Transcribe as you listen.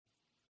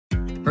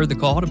Heard the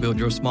call to build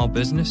your small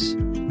business?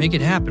 Make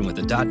it happen with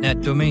a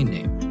 .net domain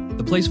name,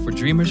 the place for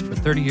dreamers for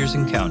 30 years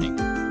and counting.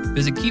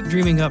 Visit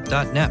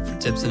keepdreamingup.net for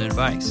tips and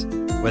advice,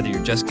 whether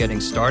you're just getting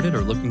started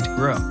or looking to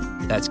grow.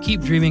 That's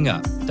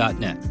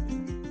keepdreamingup.net.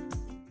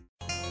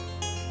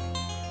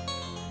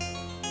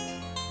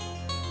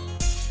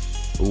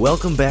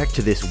 Welcome back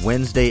to this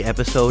Wednesday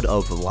episode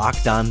of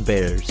Locked On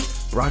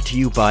Bears, brought to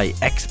you by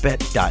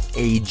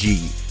xbet.ag.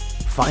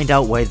 Find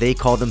out why they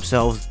call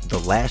themselves the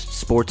last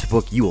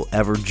sportsbook you will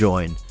ever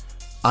join.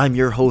 I'm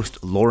your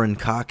host, Lauren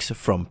Cox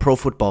from Pro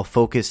Football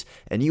Focus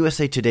and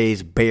USA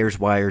Today's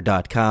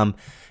BearsWire.com,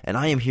 and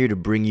I am here to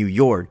bring you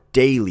your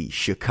daily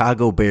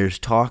Chicago Bears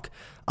talk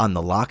on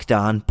the Locked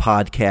On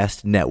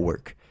Podcast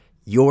Network.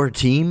 Your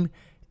team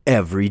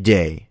every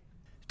day.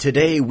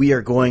 Today we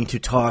are going to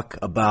talk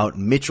about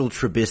Mitchell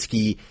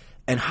Trubisky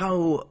and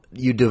how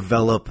you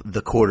develop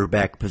the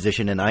quarterback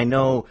position, and I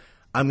know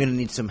I'm going to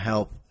need some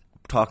help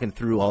talking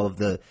through all of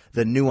the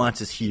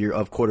nuances here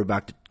of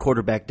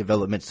quarterback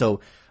development. So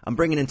I'm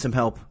bringing in some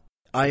help.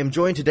 I am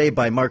joined today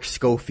by Mark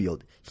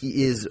Schofield.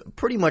 He is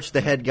pretty much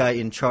the head guy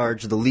in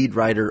charge, the lead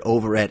writer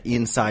over at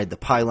Inside the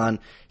Pylon.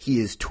 He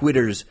is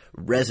Twitter's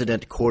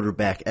resident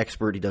quarterback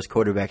expert. He does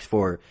quarterbacks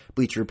for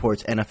Bleacher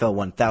Report's NFL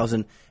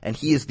 1000, and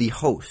he is the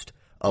host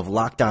of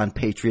Locked On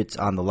Patriots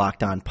on the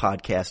Locked On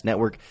Podcast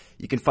Network.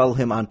 You can follow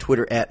him on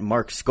Twitter at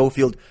Mark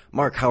Schofield.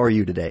 Mark, how are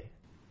you today?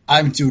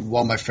 I'm doing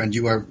well, my friend.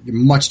 You're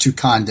much too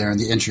kind there in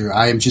the intro.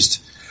 I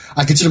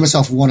consider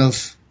myself one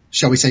of,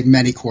 shall we say,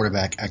 many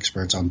quarterback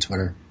experts on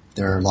Twitter.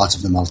 There are lots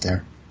of them out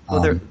there.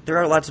 Well, there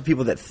are lots of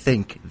people that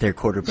think they're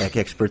quarterback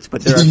experts,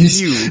 but there are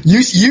few.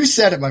 You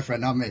said it, my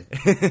friend, not me.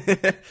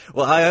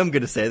 Well, I am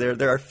going to say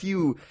there are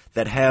few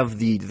that have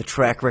the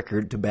track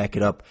record to back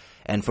it up.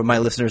 And for my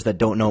listeners that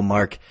don't know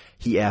Mark,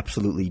 he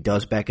absolutely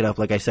does back it up.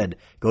 Like I said,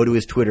 go to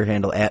his Twitter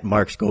handle at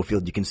Mark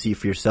Schofield. You can see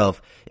for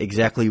yourself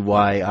exactly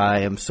why I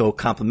am so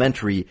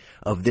complimentary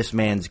of this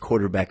man's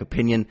quarterback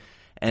opinion.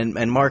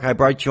 And Mark, I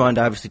brought you on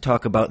to obviously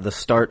talk about the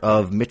start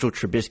of Mitchell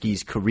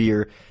Trubisky's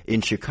career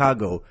in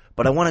Chicago,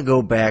 but I want to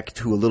go back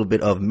to a little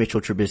bit of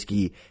Mitchell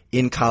Trubisky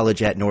in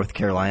college at North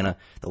Carolina,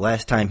 the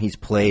last time he's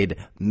played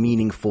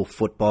meaningful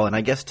football. And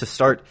I guess to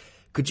start,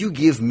 could you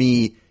give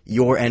me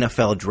your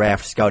NFL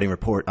draft scouting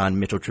report on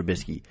Mitchell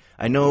Trubisky?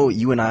 I know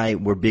you and I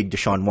were big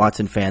Deshaun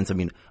Watson fans,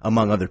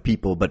 among other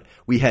people, but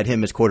we had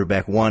him as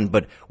quarterback one.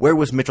 But where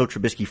was Mitchell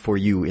Trubisky for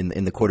you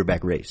in the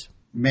quarterback race?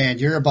 Man,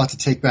 you're about to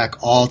take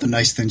back all the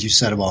nice things you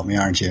said about me,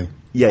 aren't you?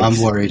 Yeah,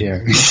 I'm worried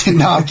here.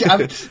 No,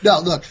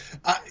 look,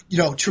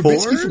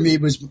 Trubisky for me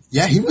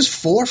he was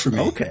 4 for me.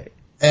 Okay.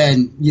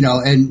 And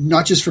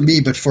not just for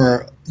me, but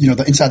for,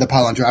 the Inside the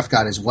Pylon draft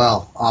guide as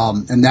well.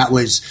 And that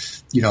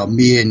was,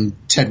 me and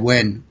Ted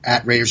Wynn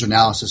at Raiders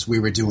Analysis, we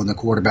were doing the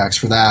quarterbacks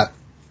for that.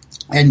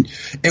 And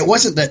it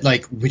wasn't that,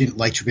 we didn't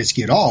like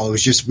Trubisky at all. It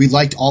was just we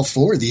liked all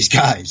 4 of these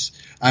guys.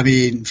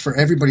 For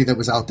everybody that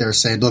was out there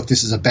saying, look,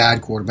 this is a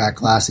bad quarterback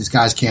class. These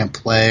guys can't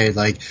play.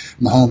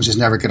 Mahomes is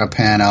never going to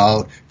pan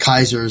out.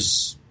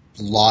 Kaiser's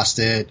lost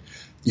it.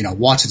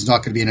 Watson's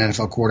not going to be an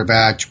NFL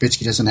quarterback.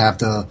 Trubisky doesn't have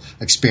the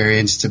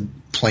experience to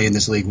play in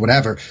this league,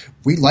 whatever.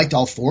 We liked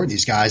all 4 of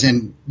these guys.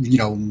 And,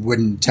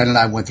 when Ted and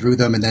I went through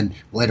them, and then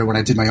later when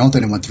I did my own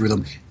thing and went through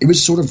them, it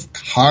was sort of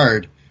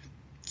hard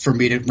for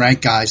me to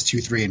rank guys 2,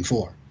 3, and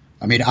 4.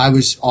 I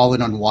was all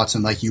in on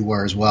Watson like you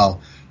were as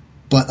well.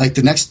 But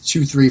the next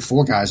 2, 3,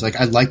 4 guys,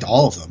 I liked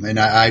all of them. And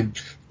I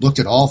looked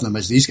at all of them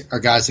as these are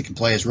guys that can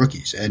play as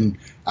rookies. And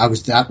I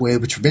was that way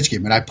with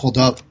Trubisky. I pulled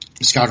up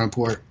the scouting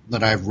report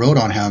that I wrote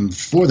on him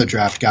for the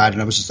draft guide,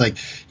 and I was just like,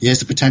 he has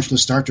the potential to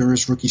start during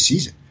his rookie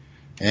season.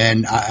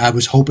 And I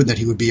was hoping that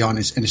he would be in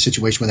a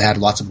situation where they had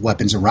lots of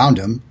weapons around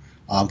him,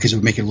 because it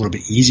would make it a little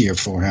bit easier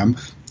for him,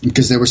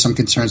 because there were some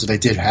concerns that I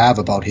did have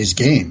about his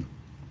game.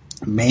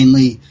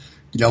 Mainly,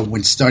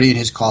 when studying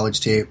his college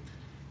tape,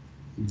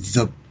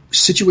 the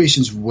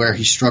situations where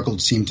he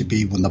struggled seemed to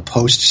be when the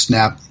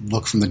post-snap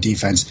look from the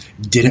defense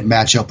didn't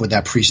match up with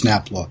that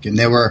pre-snap look. And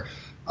there were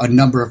a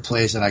number of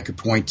plays that I could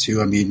point to.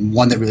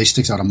 One that really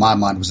sticks out in my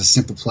mind was a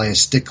simple play, a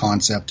stick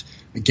concept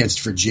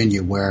against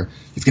Virginia, where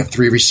you've got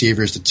 3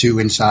 receivers, the 2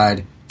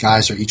 inside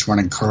guys are each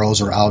running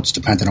curls or outs,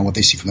 depending on what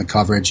they see from the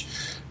coverage.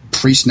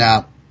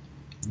 Pre-snap,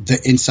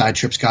 the inside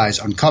trips guy is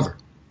uncovered.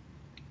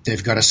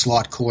 They've got a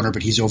slot corner,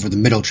 but he's over the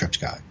middle trips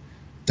guy.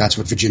 That's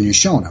what Virginia's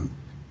showing him.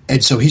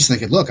 And so he's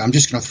thinking, look, I'm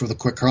just going to throw the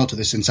quick curl to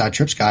this inside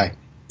trips guy.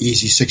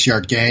 Easy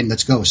 6-yard gain.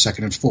 Let's go.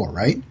 2nd and 4,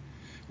 right?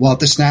 Well, at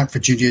the snap,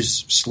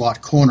 Virginia's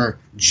slot corner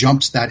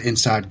jumps that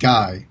inside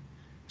guy.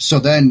 So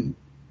then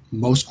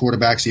most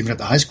quarterbacks, even at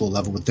the high school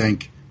level, would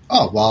think,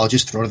 oh, well, I'll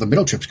just throw to the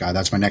middle trips guy.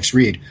 That's my next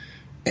read.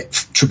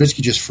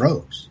 Trubisky just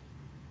froze.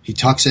 He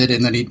tucks it,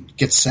 and then he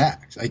gets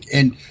sacked.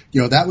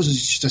 That was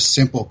just a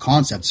simple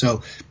concept.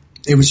 So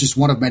it was just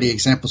one of many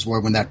examples where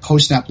when that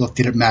post-snap look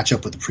didn't match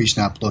up with the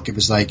pre-snap look, it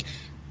was like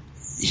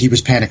he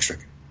was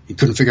panic-stricken. He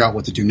couldn't figure out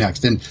what to do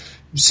next. And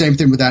same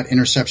thing with that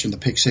interception, the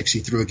pick 6 he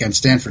threw against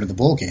Stanford in the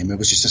bowl game. It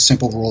was just a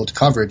simple rolled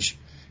coverage.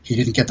 He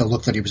didn't get the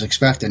look that he was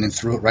expecting and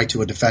threw it right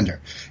to a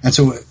defender. And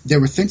so there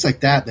were things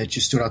like that that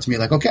just stood out to me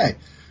like, okay,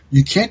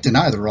 you can't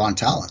deny the raw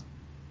talent.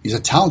 He's a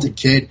talented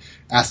kid,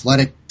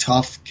 athletic,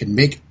 tough, can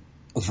make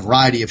a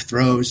variety of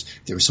throws.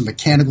 There were some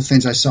mechanical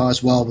things I saw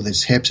as well with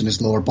his hips and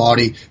his lower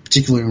body,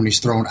 particularly when he's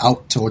thrown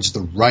out towards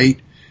the right,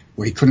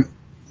 where he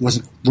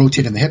wasn't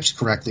rotating the hips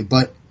correctly.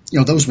 But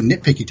those were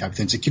nitpicky type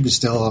things. The kid was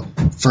still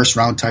a first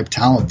round type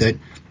talent that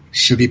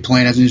should be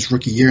playing as in his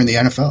rookie year in the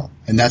NFL,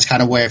 and that's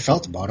kind of the way I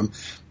felt about him.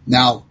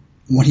 Now,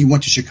 when he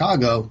went to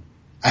Chicago,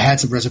 I had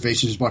some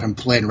reservations about him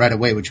playing right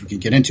away, which we can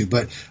get into.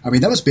 But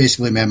that was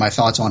basically, man, my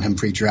thoughts on him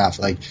pre-draft.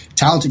 Like,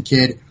 talented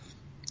kid.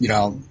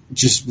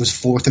 Just was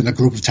fourth in a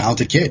group of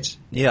talented kids.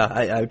 Yeah,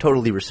 I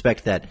totally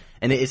respect that.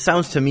 And it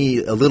sounds to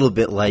me a little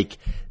bit like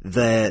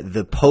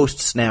the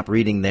post-snap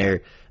reading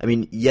there. I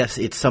mean, yes,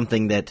 it's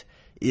something that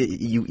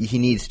he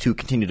needs to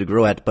continue to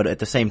grow at, but at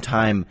the same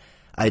time,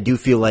 I do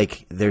feel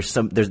like there's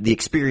the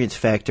experience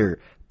factor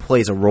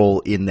plays a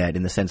role in that,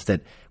 in the sense that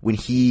when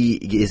he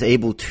is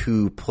able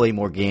to play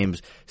more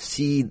games,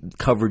 see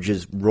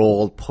coverages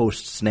roll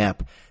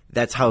post-snap,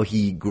 that's how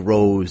he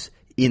grows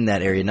in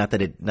that area. Not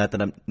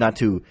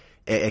to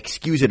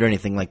excuse it or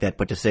anything like that,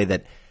 but to say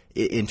that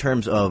in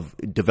terms of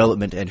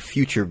development and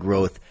future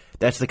growth,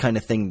 that's the kind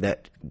of thing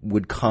that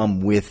would come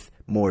with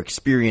more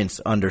experience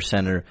under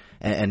center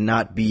and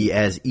not be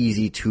as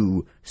easy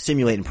to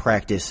simulate in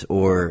practice.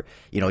 Or,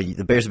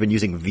 the Bears have been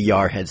using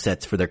VR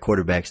headsets for their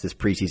quarterbacks this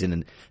preseason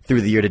and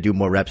through the year to do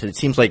more reps. And it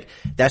seems like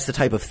that's the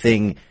type of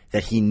thing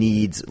that he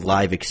needs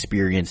live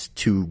experience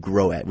to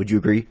grow at. Would you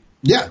agree?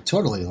 Yeah,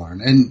 totally,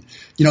 Lauren. And,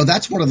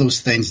 that's one of those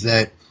things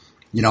that,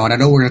 and I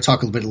know we're going to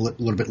talk a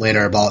little bit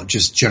later about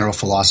just general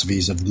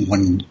philosophies of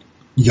when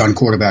young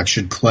quarterbacks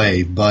should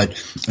play,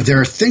 but there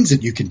are things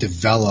that you can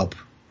develop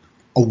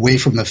away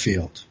from the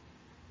field,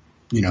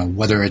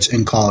 whether it's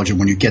in college or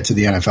when you get to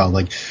the NFL.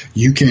 Like,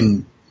 you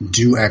can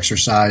do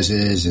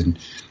exercises and,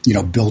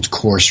 build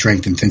core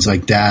strength and things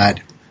like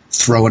that,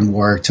 throw in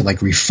work to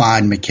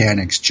refine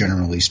mechanics,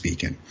 generally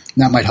speaking.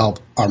 And that might help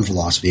arm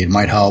velocity. It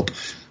might help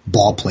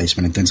ball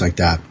placement and things like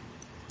that.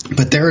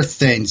 But there are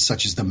things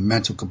such as the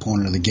mental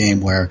component of the game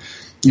where,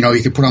 you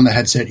can put on the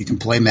headset, you can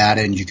play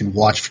Madden, you can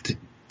watch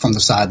from the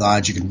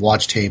sidelines, you can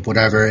watch tape,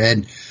 whatever,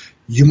 and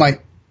you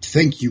might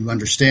think you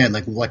understand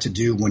what to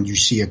do when you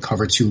see a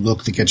cover 2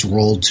 look that gets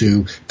rolled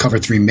to cover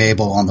 3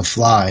 Mabel on the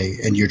fly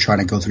and you're trying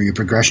to go through your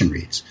progression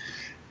reads.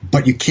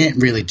 But you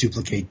can't really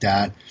duplicate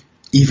that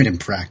even in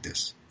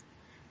practice.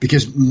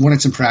 Because when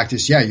it's in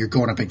practice, you're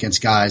going up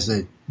against guys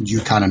that you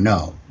kind of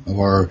know,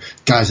 or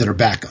guys that are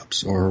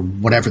backups, or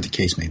whatever the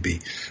case may be.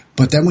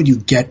 But then when you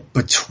get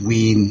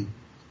between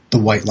the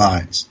white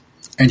lines,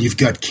 and you've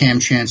got Cam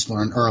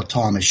Chancellor and Earl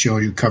Thomas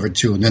showing you cover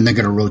 2, and then they're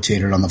going to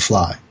rotate it on the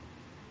fly,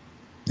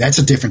 that's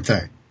a different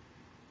thing.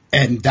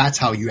 And that's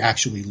how you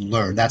actually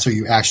learn. That's how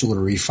you actually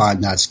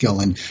refine that skill.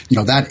 And,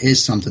 that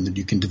is something that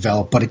you can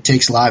develop, but it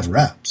takes live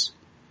reps.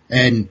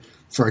 And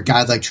for a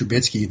guy like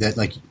Trubisky that,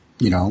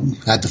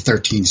 had the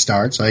 13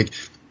 starts,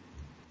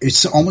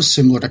 it's almost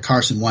similar to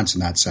Carson Wentz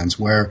in that sense,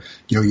 where,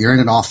 you're in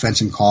an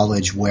offense in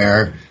college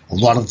where a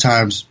lot of the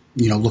times,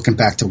 looking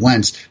back to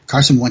Wentz,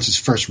 Carson Wentz's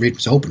first read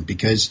was open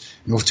because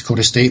North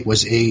Dakota State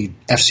was a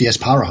FCS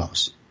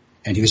powerhouse.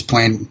 And he was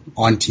playing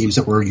on teams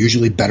that were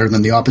usually better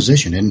than the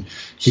opposition. And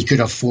he could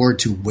afford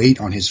to wait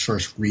on his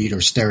first read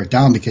or stare it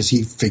down because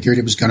he figured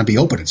it was going to be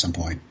open at some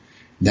point.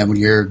 And then when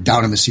you're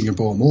down in the Senior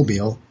Bowl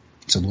Mobile,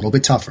 it's a little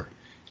bit tougher.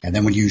 And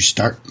then when you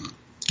start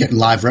getting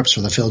live reps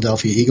for the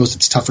Philadelphia Eagles,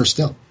 it's tougher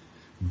still.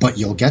 But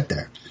you'll get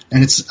there.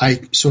 And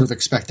I sort of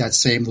expect that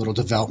same little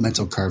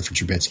developmental curve for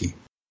Trubisky.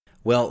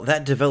 Well,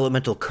 that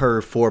developmental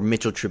curve for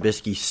Mitchell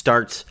Trubisky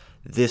starts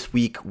this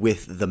week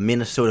with the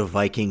Minnesota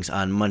Vikings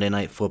on Monday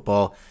Night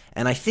Football.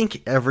 And I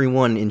think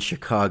everyone in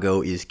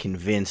Chicago is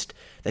convinced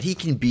that he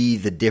can be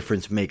the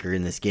difference maker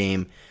in this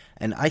game.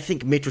 And I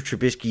think Mitchell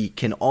Trubisky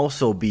can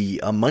also be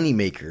a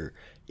moneymaker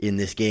in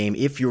this game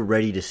if you're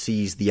ready to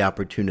seize the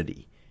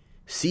opportunity.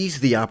 Seize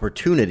the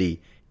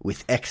opportunity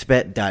with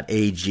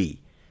xbet.ag.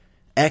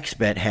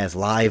 XBet has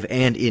live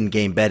and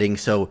in-game betting,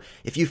 so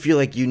if you feel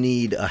like you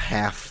need a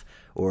half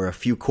or a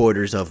few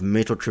quarters of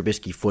Mitchell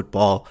Trubisky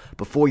football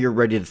before you're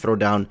ready to throw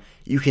down,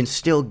 you can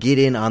still get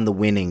in on the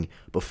winning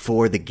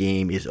before the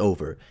game is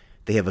over.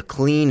 They have a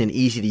clean and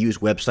easy-to-use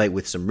website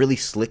with some really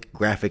slick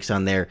graphics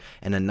on there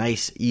and a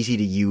nice,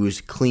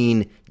 easy-to-use,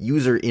 clean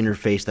user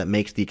interface that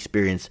makes the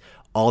experience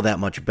all that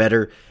much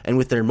better. And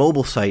with their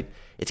mobile site,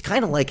 it's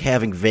kind of like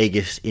having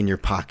Vegas in your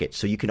pocket,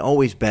 so you can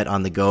always bet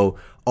on the go,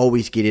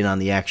 always get in on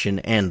the action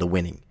and the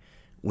winning.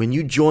 When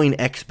you join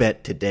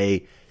XBet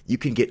today, you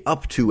can get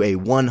up to a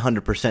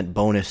 100%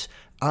 bonus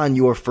on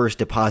your first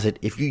deposit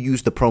if you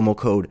use the promo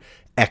code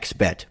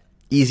XBET.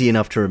 Easy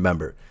enough to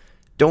remember.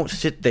 Don't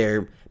sit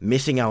there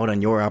missing out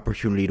on your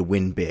opportunity to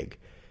win big.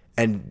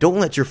 And don't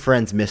let your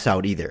friends miss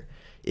out either.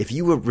 If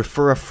you would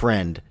refer a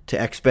friend to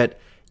XBET,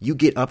 you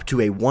get up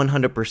to a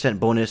 100%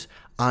 bonus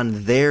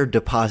on their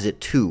deposit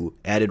too,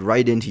 added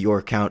right into your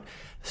account.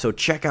 So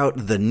check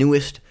out the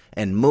newest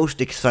and most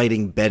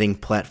exciting betting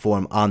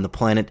platform on the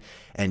planet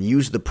and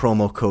use the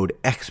promo code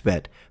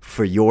XBET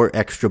for your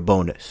extra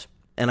bonus.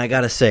 And I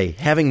gotta say,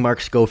 having Mark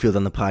Schofield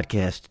on the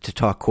podcast to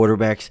talk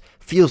quarterbacks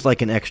feels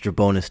like an extra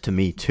bonus to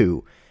me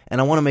too.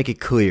 And I want to make it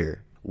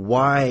clear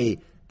why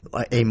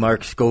a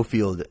Mark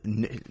Schofield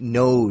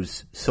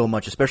knows so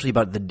much, especially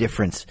about the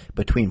difference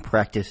between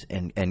practice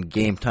and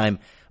game time.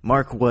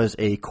 Mark was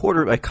a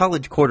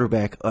college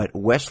quarterback at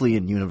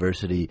Wesleyan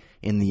University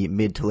in the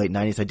mid to late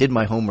 90s. I did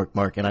my homework,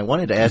 Mark, and I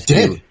wanted to ask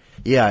you,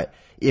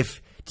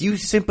 do you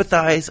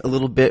sympathize a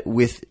little bit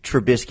with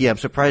Trubisky? I'm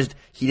surprised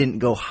he didn't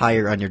go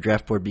higher on your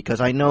draft board because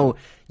I know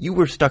you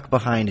were stuck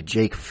behind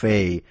Jake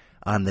Fay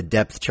on the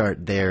depth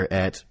chart there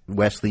at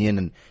Wesleyan,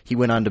 and he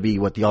went on to be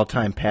the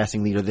all-time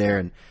passing leader there.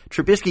 And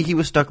Trubisky, he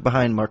was stuck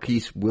behind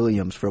Marquise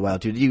Williams for a while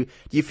too. Do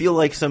you feel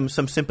like some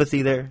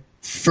sympathy there?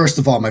 First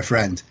of all, my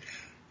friend,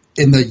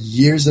 in the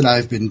years that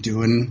I've been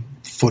doing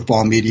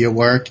football media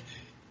work,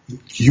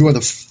 you are the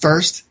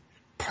first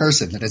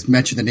person that has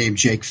mentioned the name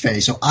Jake Fay.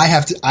 So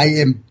I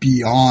am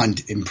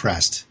beyond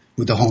impressed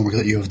with the homework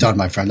that you have done,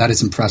 my friend. That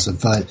is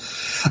impressive. But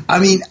I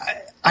mean,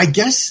 I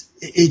guess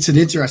it's an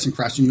interesting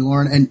question,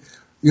 Lauren. And,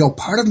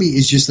 part of me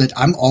is just that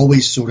I'm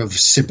always sort of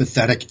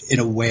sympathetic in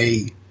a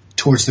way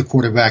towards the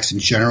quarterbacks in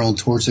general and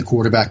towards the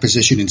quarterback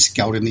position and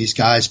scouting these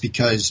guys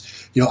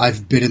because,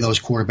 I've been in those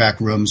quarterback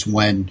rooms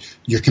when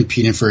you're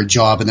competing for a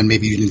job and then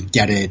maybe you didn't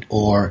get it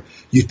or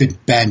you've been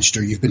benched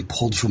or you've been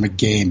pulled from a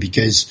game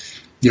because,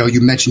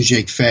 you mentioned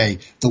Jake Fay.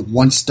 The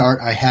one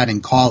start I had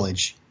in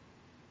college,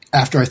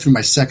 after I threw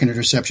my second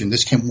interception,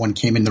 this one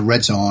came in the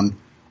red zone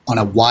on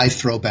a wide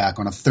throwback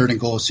on a 3rd and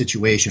goal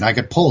situation. I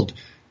got pulled,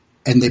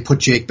 and they put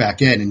Jake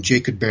back in, and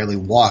Jake could barely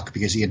walk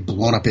because he had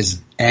blown up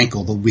his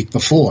ankle the week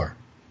before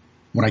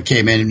when I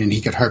came in, and he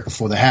got hurt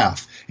before the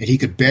half. And he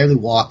could barely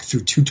walk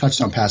through 2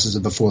 touchdown passes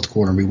in the 4th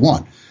quarter, and we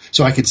won.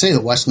 So I can say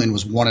that Wesleyan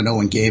was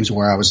 1-0 in games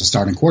where I was a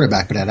starting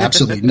quarterback, but it had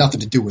absolutely nothing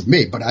to do with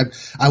me. But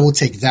I will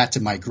take that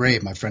to my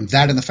grave, my friend.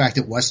 That and the fact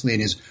that Wesleyan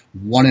is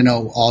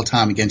 1-0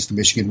 all-time against the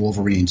Michigan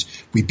Wolverines.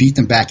 We beat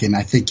them back in,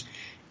 I think,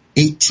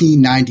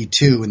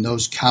 1892, and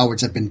those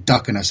cowards have been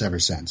ducking us ever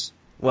since.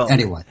 Well,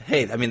 anyway.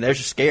 Hey, I mean, they're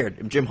just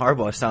scared. Jim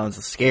Harbaugh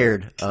sounds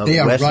scared of They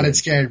are Wesleyan. running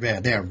scared,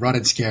 man. They are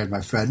running scared,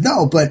 my friend.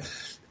 No, but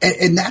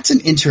and that's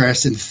an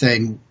interesting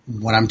thing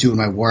when I'm doing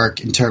my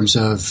work in terms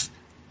of,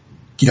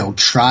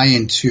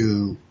 trying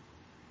to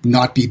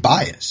not be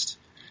biased.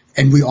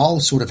 And we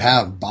all sort of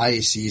have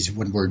biases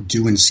when we're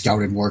doing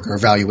scouting work or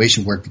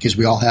evaluation work because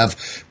we all have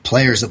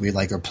players that we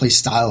like or play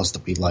styles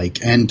that we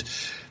like. And,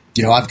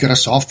 I've got a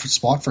soft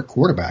spot for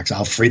quarterbacks.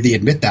 I'll freely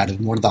admit that.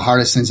 And one of the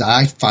hardest things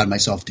I find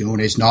myself doing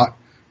is not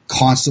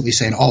constantly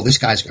saying, oh, this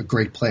guy's a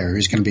great player.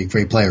 He's going to be a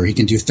great player. He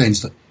can do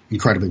things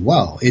incredibly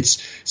well.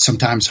 It's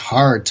sometimes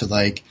hard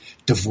to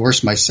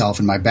divorce myself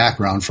and my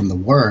background from the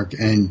work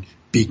and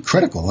be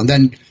critical. And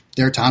then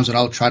there are times when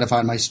I'll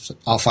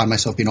find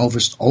myself being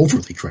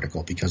overly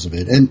critical because of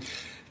it. And,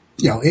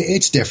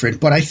 it's different.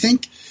 But I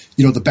think,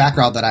 the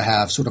background that I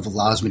have sort of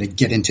allows me to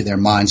get into their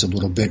minds a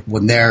little bit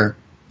when they're,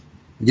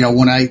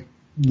 when I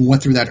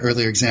went through that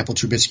earlier example,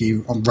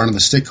 Trubisky running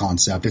the stick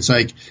concept, it's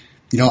like,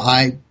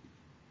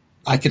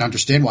 I can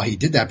understand why he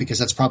did that because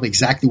that's probably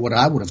exactly what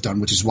I would have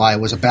done, which is why I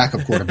was a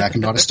backup quarterback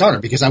and not a starter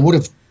because I would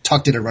have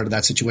tucked it around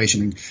that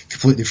situation and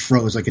completely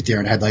froze like a deer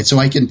in headlights. So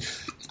I can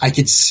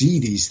see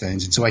these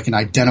things and so I can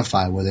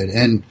identify with it.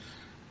 And,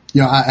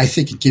 I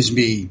think it gives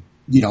me,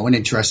 an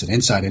interesting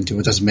insight into it.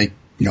 It doesn't make,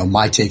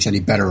 my takes any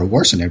better or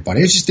worse than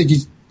everybody. I just think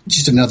he's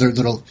just another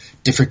little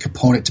different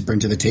component to bring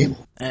to the table.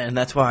 And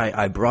that's why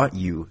I brought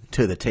you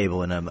to the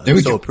table, and I'm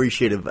so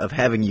appreciative of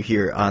having you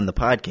here on the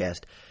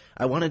podcast.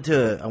 I wanted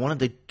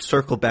to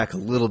circle back a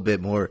little bit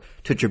more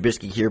to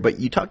Trubisky here, but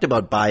you talked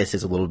about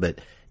biases a little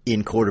bit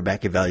in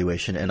quarterback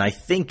evaluation, and I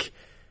think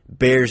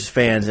Bears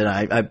fans, and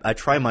I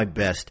try my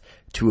best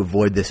to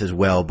avoid this as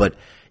well, but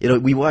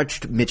we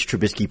watched Mitch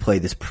Trubisky play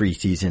this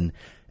preseason,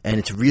 and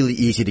it's really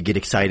easy to get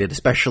excited,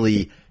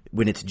 especially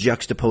when it's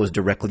juxtaposed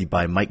directly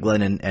by Mike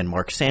Glennon and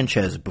Mark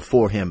Sanchez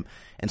before him.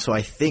 And so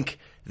I think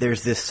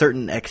there's this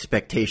certain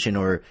expectation,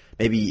 or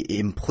maybe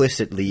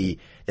implicitly,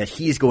 that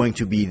he's going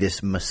to be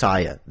this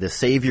messiah, the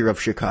savior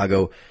of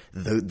Chicago,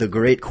 the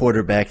great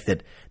quarterback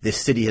that this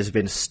city has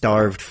been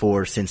starved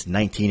for since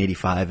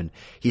 1985. And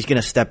he's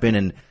going to step in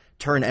and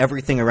turn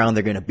everything around.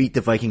 They're going to beat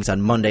the Vikings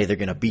on Monday. They're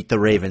going to beat the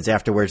Ravens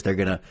afterwards. They're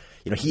going to,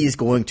 he is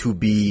going to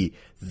be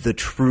the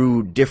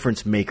true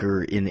difference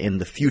maker in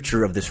the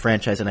future of this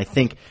franchise. And I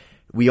think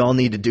we all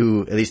need to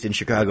do, at least in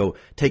Chicago,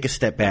 take a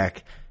step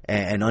back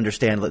and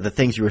understand the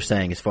things you were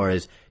saying as far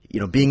as,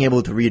 being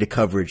able to read a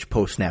coverage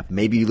post-snap,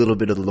 maybe a little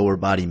bit of the lower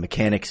body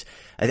mechanics.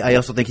 I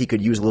also think he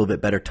could use a little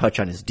bit better touch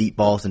on his deep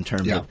balls in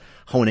terms of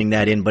honing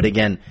that in. But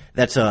again,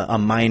 that's a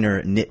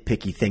minor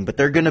nitpicky thing. But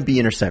there are going to be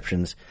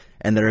interceptions,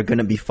 and there are going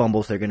to be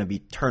fumbles. There are going to be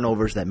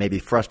turnovers that maybe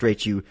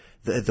frustrate you,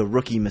 the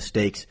rookie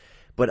mistakes.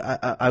 But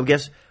I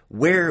guess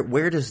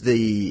where does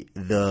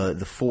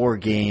the 4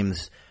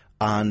 games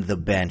on the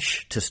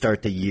bench to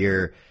start the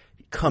year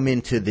come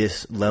into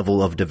this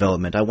level of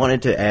development? I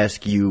wanted to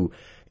ask you,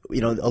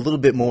 a little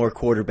bit more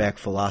quarterback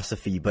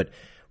philosophy, but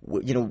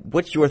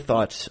what's your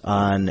thoughts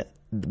on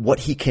what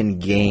he can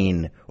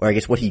gain, or I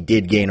guess what he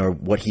did gain, or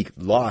what he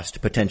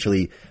lost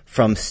potentially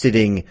from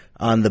sitting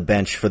on the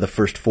bench for the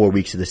first 4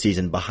 weeks of the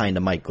season behind a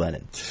Mike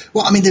Glennon?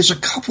 Well, I mean, there's a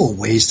couple of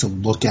ways to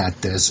look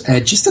at this.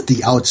 And just at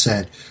the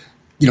outset,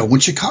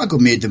 when Chicago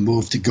made the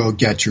move to go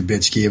get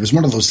Trubisky, it was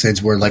one of those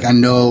things where, like, I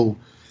know,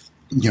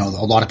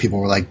 a lot of people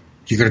were like,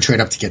 you're going to trade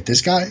up to get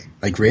this guy?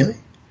 Like, really?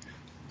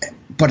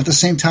 But at the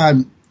same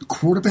time,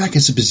 quarterback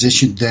is a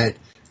position that,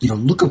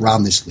 look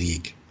around this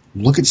league.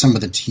 Look at some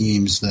of the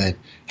teams that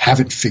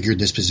haven't figured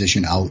this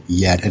position out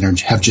yet and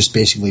have just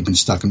basically been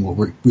stuck in what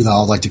we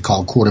all like to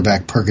call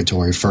quarterback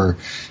purgatory for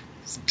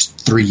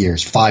 3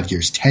 years, 5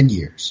 years, 10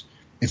 years,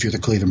 if you're the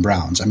Cleveland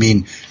Browns. I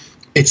mean,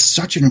 it's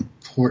such an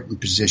important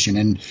position.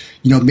 And,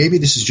 maybe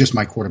this is just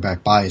my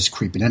quarterback bias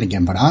creeping in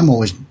again, but I'm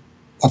always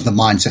of the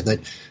mindset that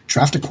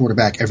draft a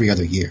quarterback every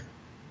other year.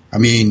 I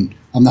mean,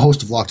 I'm the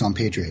host of Locked On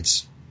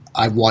Patriots.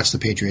 I watch the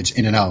Patriots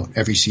in and out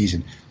every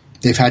season.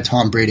 They've had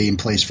Tom Brady in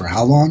place for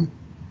how long?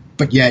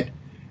 But yet,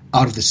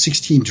 out of the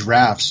 16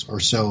 drafts or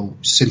so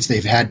since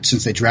they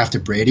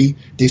drafted Brady,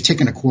 they've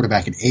taken a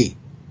quarterback in 8.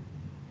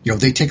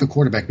 They take a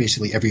quarterback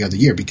basically every other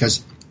year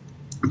because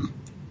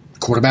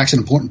quarterback's an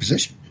important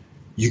position.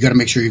 You got to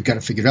make sure you've got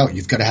it figured out.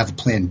 You've got to have a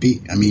plan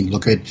B. I mean,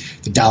 look at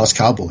the Dallas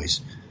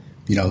Cowboys.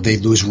 They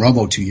lose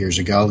Romo 2 years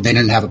ago. They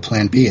didn't have a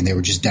plan B, and they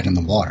were just dead in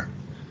the water.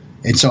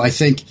 And so I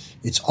think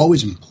it's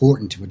always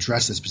important to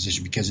address this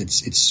position because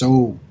it's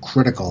so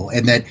critical,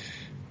 and that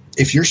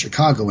if you're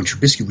Chicago and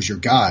Trubisky was your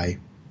guy,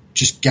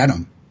 just get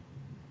him.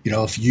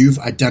 If you've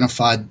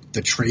identified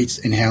the traits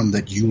in him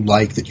that you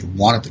like, that you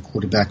want at the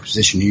quarterback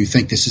position, and you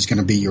think this is going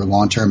to be your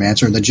long-term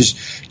answer, then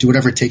just do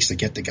whatever it takes to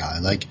get the guy.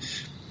 Like,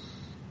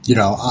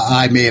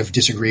 I may have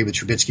disagreed with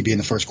Trubisky being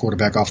the first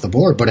quarterback off the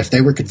board, but if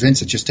they were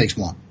convinced, it just takes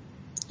one.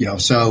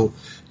 So,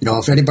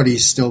 if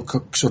anybody's still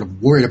sort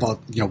of worried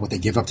about, what they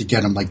give up to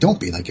get him, like, don't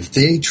be. Like, if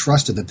they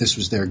trusted that this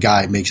was their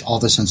guy, it makes all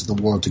the sense in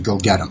the world to go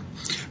get him.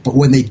 But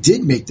when they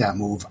did make that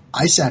move,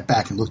 I sat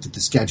back and looked at the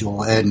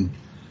schedule, and,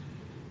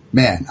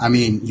 man, I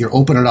mean, you're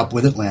opening up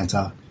with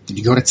Atlanta, then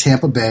you go to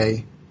Tampa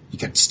Bay, you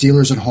got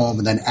Steelers at home,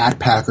 and then at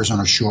Packers on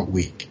a short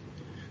week.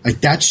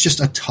 Like, that's just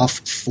a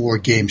tough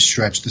 4-game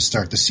stretch to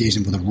start the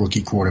season with a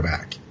rookie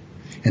quarterback.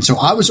 And so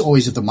I was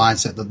always of the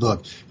mindset that,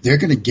 look, they're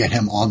going to get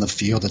him on the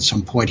field at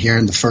some point here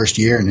in the first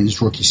year and in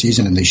his rookie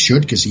season, and they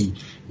should because he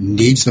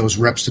needs those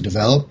reps to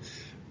develop.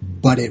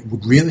 But it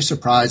would really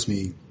surprise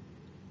me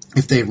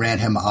if they ran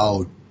him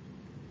out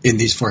in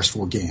these first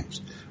 4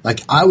 games.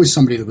 Like, I was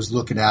somebody that was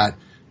looking at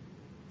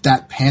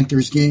that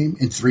Panthers game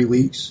in 3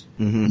 weeks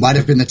might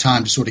have been the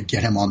time to sort of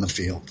get him on the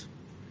field,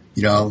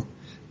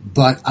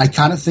 But I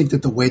kind of think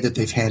that the way that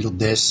they've handled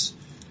this,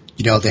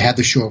 they had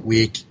the short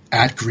week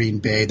at Green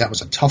Bay. That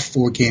was a tough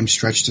 4-game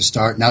stretch to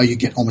start. Now you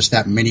get almost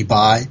that mini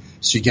bye,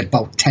 so you get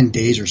about 10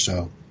 days or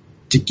so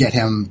to get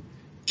him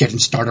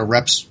starter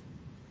reps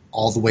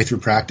all the way through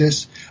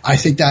practice. I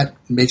think that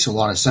makes a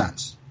lot of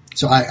sense.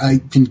 So I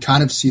can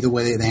kind of see the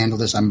way they handle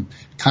this. I'm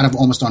kind of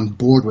almost on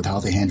board with how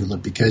they handled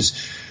it because,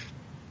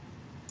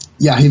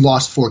 yeah, he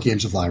lost 4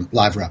 games of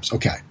live reps.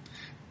 Okay.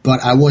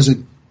 But I was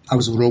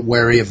a little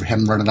wary of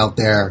him running out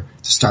there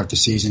to start the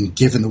season,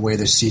 given the way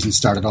this season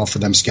started off for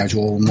them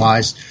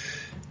schedule-wise.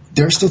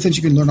 There are still things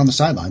you can learn on the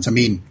sidelines. I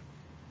mean,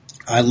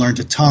 I learned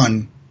a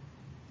ton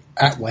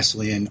at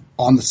Wesleyan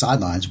on the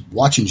sidelines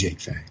watching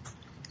Jake Fay,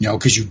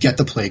 because you get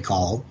the play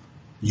call,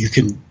 you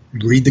can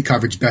read the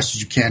coverage best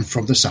as you can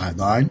from the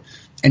sideline,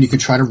 and you can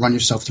try to run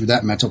yourself through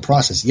that mental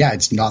process. Yeah,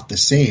 it's not the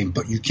same,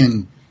 but you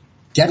can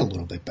get a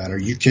little bit better.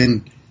 You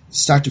can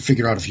start to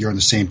figure out if you're on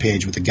the same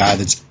page with a guy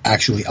that's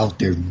actually out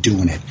there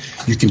doing it.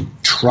 You can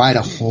try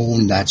to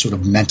hone that sort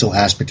of mental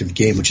aspect of the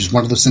game, which is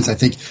one of those things I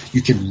think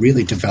you can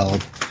really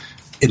develop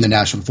in the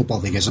National Football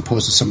League as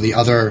opposed to some of the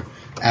other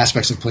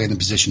aspects of playing the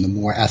position, the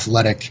more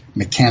athletic,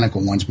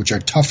 mechanical ones, which are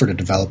tougher to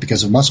develop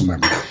because of muscle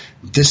memory.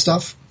 This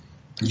stuff,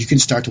 you can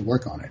start to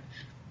work on it.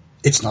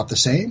 It's not the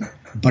same,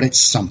 but it's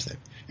something.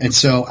 And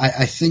so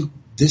I think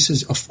this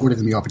has afforded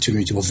him the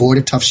opportunity to avoid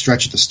a tough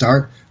stretch at the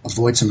start,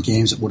 avoid some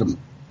games that would have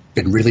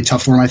been really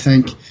tough for him, I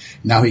think.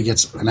 Now he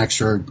gets an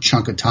extra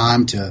chunk of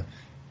time to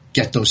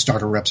get those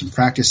starter reps in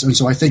practice. And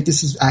so I think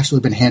this has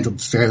actually been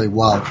handled fairly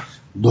well,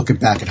 looking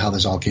back at how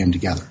this all came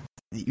together.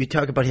 You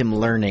talk about him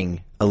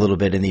learning a little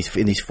bit in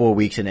these 4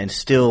 weeks and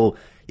still,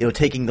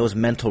 taking those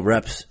mental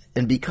reps.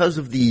 And because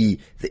of the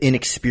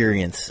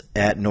inexperience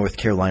at North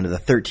Carolina, the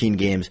 13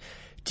 games,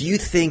 do you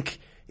think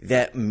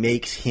that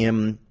makes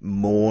him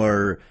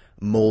more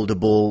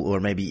moldable or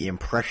maybe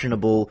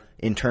impressionable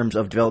in terms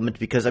of development?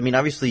 Because, I mean,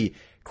 obviously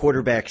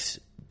quarterbacks,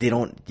 you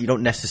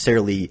don't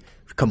necessarily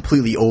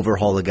completely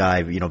overhaul a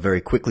guy,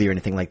 very quickly or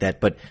anything like that,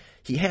 but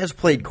he has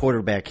played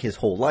quarterback his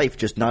whole life,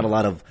 just not a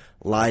lot of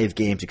live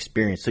games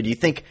experience. So do you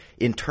think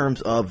in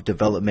terms of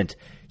development,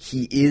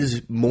 he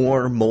is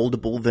more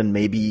moldable than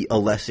maybe a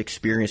less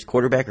experienced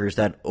quarterback, or is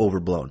that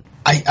overblown?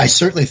 I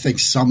certainly think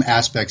some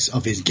aspects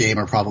of his game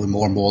are probably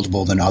more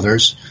moldable than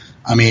others.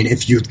 I mean,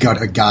 if you've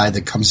got a guy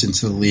that comes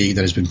into the league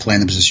that has been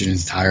playing the position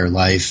his entire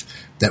life,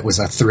 that was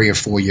a 3 or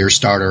 4 year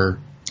starter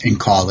in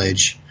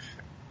college,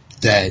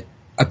 that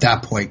at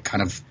that point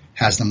kind of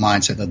has the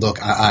mindset that, look,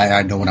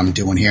 I know what I'm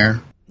doing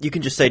here. You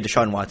can just say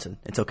Deshaun Watson.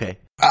 It's okay.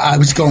 I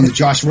was going the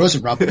Josh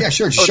Rosen route, but yeah,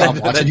 sure, Deshaun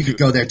Watson, you could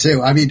go there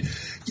too. I mean,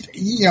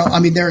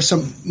 there are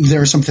some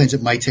things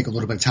that might take a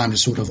little bit of time to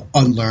sort of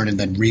unlearn and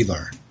then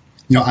relearn.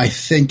 I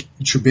think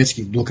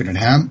Trubisky, looking at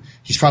him,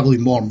 he's probably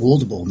more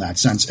moldable in that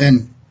sense.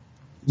 And,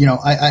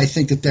 I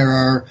think that there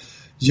are,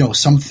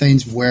 some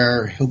things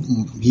where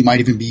he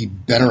might even be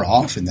better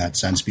off in that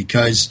sense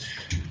because,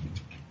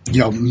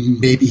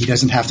 maybe he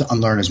doesn't have to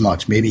unlearn as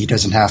much. Maybe he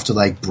doesn't have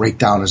to break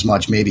down as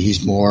much. Maybe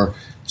he's more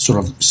sort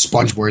of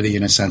sponge worthy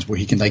in a sense where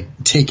he can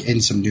take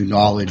in some new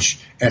knowledge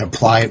and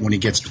apply it when he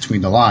gets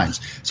between the lines.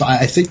 So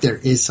I think there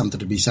is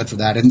something to be said for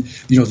that. And,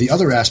 the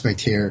other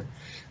aspect here,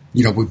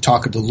 we've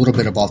talked a little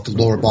bit about the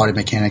lower body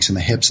mechanics and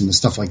the hips and the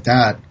stuff like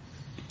that.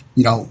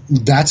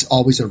 That's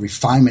always a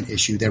refinement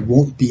issue. There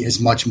won't be as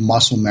much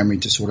muscle memory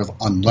to sort of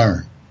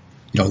unlearn.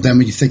 Then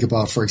when you think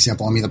about, for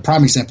example, the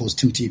prime example is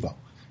Tim Tebow.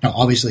 Now,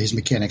 obviously his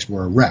mechanics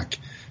were a wreck,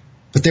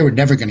 but they were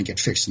never going to get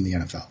fixed in the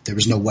NFL. There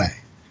was no way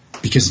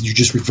because you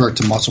just revert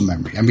to muscle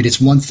memory.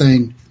 It's one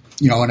thing,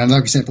 and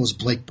another example is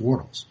Blake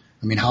Bortles.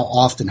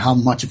 How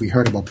much have we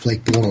heard about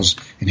Blake Bortles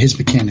and his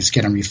mechanics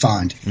getting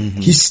refined?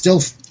 Mm-hmm. He's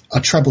still a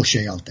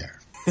trebuchet out there.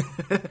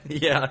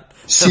 Yeah.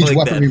 Siege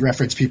weaponry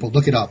reference, people,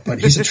 look it up. But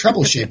he's a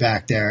trebuchet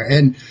back there,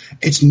 and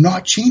it's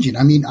not changing.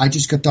 I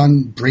just got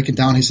done breaking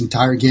down his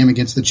entire game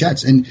against the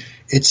Jets, and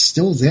it's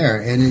still there,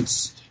 and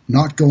it's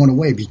not going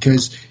away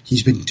because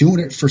he's been doing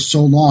it for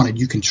so long, and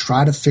you can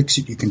try to fix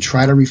it, you can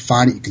try to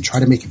refine it, you can try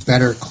to make it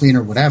better,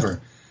 cleaner,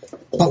 whatever.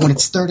 But when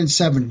it's 3rd and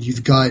 7,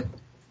 you've got,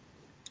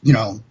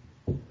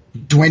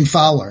 Dwayne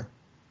Fowler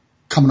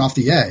coming off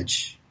the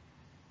edge,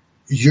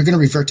 you're going to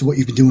revert to what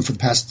you've been doing for the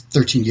past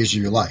 13 years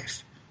of your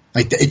life.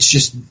 That's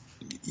just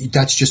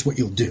what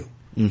you'll do.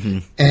 Mm-hmm.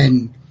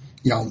 And,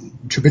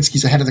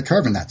 Trubisky's ahead of the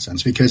curve in that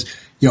sense because,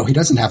 he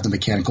doesn't have the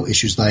mechanical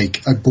issues like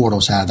a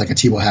Bortles had, like a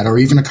Tebow had, or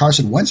even a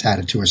Carson Wentz had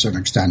it to a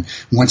certain extent.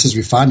 Wentz has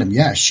refined him,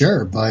 yeah,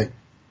 sure, but,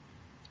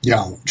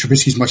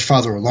 Trubisky's much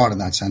farther along in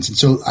that sense. And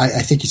so I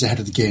think he's ahead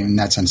of the game in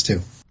that sense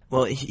too.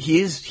 Well, he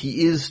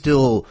is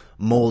still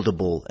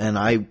moldable, and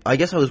I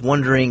guess I was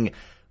wondering,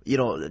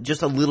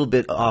 just a little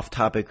bit off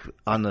topic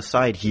on the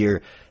side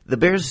here, the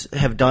Bears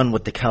have done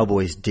what the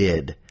Cowboys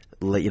did.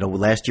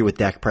 Last year with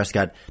Dak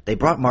Prescott, they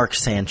brought Mark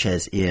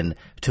Sanchez in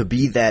to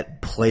be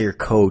that player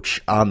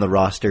coach on the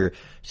roster,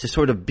 to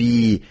sort of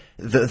be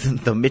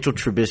the Mitchell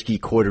Trubisky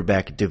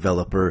quarterback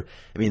developer.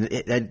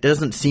 It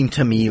doesn't seem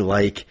to me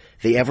like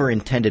they ever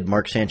intended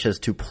Mark Sanchez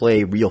to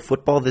play real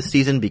football this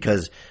season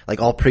because,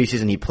 all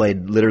preseason, he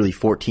played literally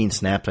 14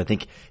 snaps. I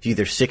think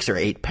either 6 or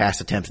 8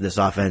 pass attempts in this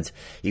offense.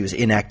 He was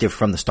inactive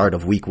from the start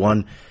of week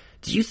 1.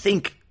 Do you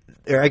think,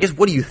 or I guess,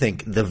 what do you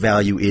think the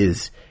value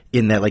is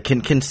in that?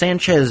 Can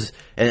Sanchez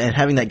and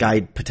having that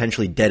guy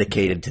potentially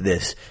dedicated to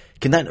this,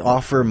 can that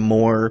offer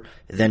more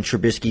than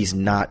Trubisky's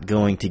not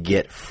going to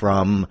get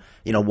from,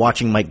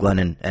 watching Mike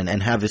Glennon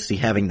and obviously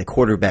having the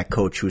quarterback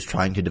coach who's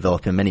trying to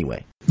develop him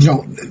anyway?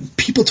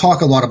 People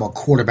talk a lot about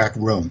quarterback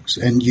rooms,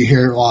 and you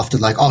hear often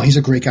he's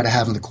a great guy to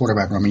have in the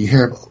quarterback room. And you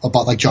hear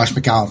about Josh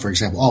McCown, for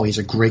example. He's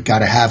a great guy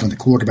to have in the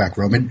quarterback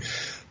room. And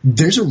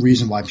there's a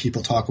reason why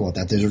people talk about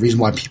that. There's a reason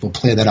why people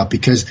play that up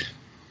because,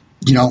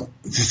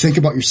 think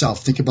about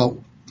yourself. Think about,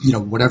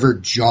 whatever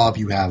job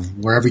you have,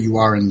 wherever you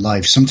are in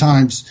life.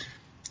 Sometimes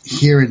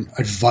hearing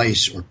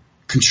advice or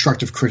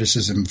constructive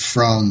criticism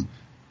from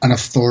an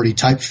authority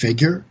type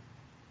figure,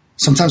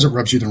 sometimes it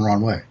rubs you the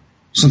wrong way.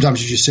 Sometimes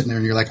you're just sitting there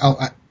and you're like,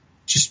 I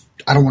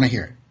don't want to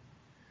hear it.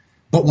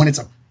 But when it's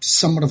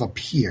somewhat of a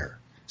peer,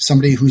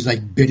 somebody who's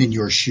been in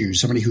your shoes,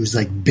 somebody who's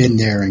been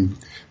there and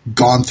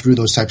gone through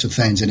those types of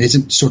things and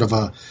isn't sort of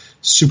a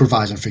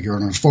supervisor figure or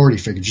an authority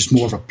figure, just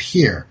more of a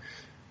peer,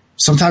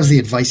 sometimes the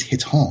advice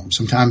hits home.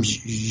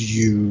 Sometimes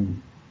you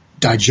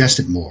digest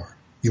it more.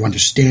 You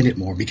understand it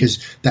more because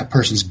that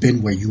person's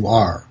been where you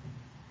are,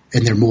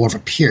 and they're more of a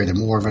peer. They're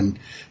more of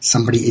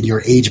somebody in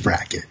your age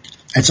bracket.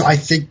 And so I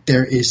think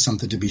there is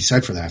something to be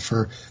said for that,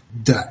 for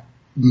the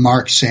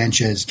Mark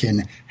Sanchez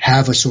can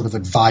have a sort of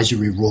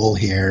advisory role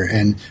here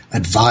and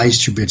advise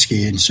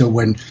Trubisky. And so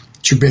when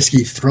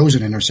Trubisky throws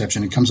an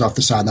interception and comes off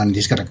the sideline and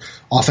he's got an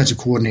offensive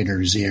coordinator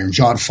in his ear and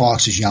John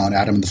Fox is yelling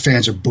at him and the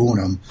fans are booing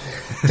him,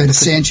 then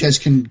Sanchez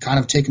can kind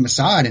of take him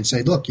aside and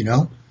say, look,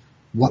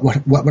 what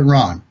went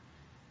wrong?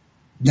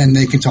 Then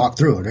they can talk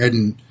through it,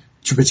 and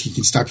Trubisky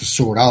can start to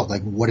sort out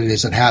what it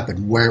is that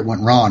happened, where it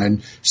went wrong,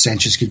 and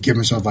Sanchez could give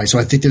him some advice. So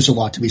I think there's a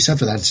lot to be said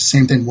for that. It's the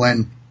same thing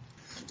when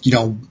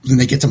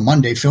they get to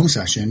Monday film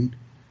session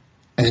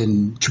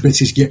and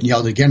Trubisky's getting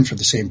yelled again for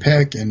the same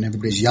pick and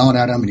everybody's yelling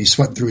at him and he's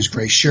sweating through his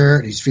gray shirt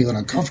and he's feeling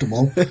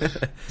uncomfortable.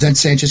 Then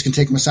Sanchez can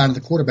take him aside in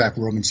the quarterback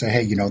room and say,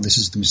 hey, this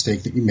is the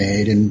mistake that you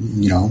made,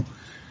 and,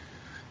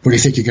 what do you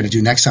think you're going to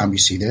do next time you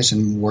see this,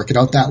 and work it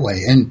out that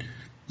way. And,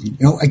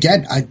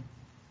 again,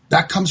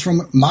 that comes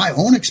from my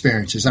own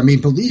experiences.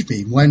 Believe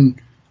me,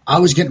 when I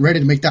was getting ready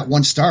to make that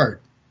one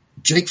start,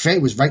 Jake Fay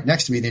was right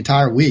next to me the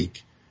entire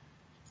week.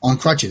 on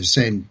crutches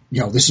saying,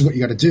 this is what you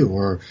got to do,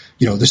 or,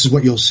 this is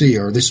what you'll see,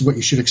 or this is what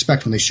you should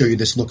expect when they show you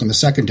this look in the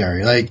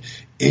secondary. Like,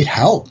 it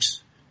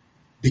helps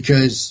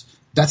because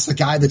that's the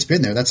guy that's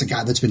been there. That's the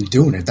guy that's been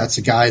doing it. That's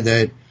the guy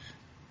that,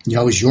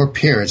 is your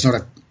peer. It's not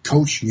a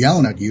coach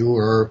yelling at you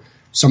or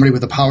somebody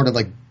with the power to,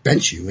 like,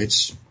 bench you.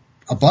 It's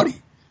a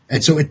buddy.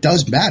 And so it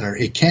does matter.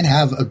 It can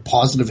have a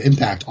positive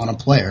impact on a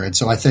player. And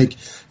so I think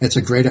it's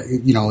a great,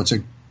 it's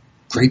a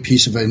great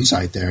piece of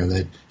insight there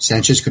that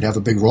Sanchez could have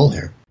a big role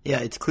here. Yeah,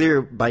 it's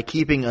clear by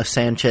keeping a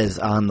Sanchez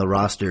on the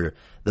roster,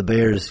 the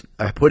Bears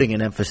are putting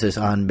an emphasis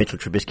on Mitchell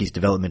Trubisky's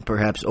development,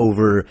 perhaps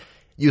over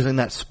using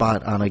that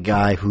spot on a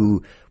guy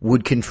who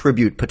would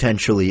contribute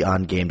potentially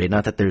on game day.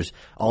 Not that there's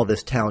all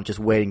this talent just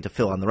waiting to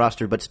fill on the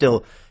roster, but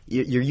still,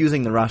 you're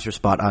using the roster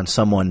spot on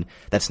someone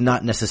that's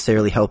not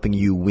necessarily helping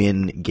you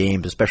win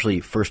games,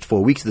 especially first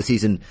 4 weeks of the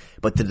season,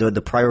 but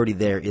the priority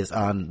there is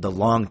on the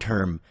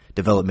long-term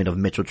development of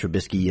Mitchell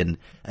Trubisky, and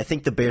I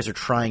think the Bears are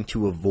trying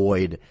to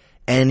avoid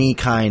any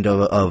kind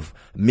of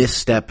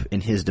misstep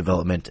in his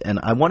development. And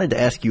I wanted to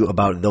ask you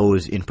about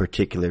those in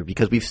particular,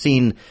 because we've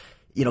seen,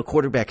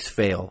 quarterbacks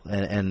fail,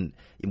 and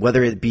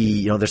whether it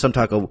be, there's some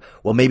talk of,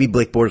 well, maybe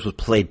Blake Bortles was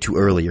played too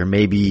early, or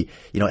maybe,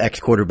 X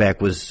quarterback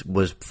was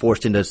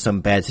forced into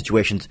some bad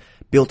situations,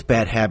 built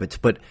bad habits.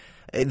 But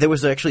there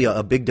was actually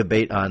a big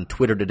debate on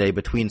Twitter today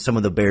between some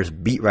of the Bears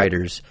beat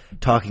writers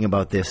talking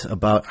about this,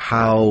 about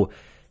how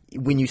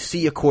when you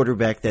see a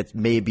quarterback that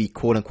may be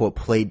quote unquote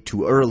played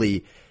too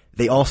early,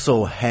 they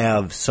also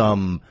have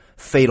some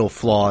fatal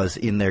flaws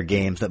in their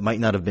games that might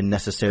not have been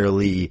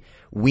necessarily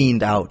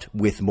weaned out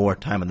with more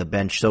time on the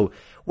bench. So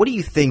what do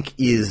you think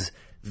is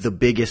the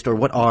biggest, or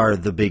what are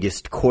the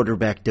biggest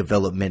quarterback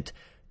development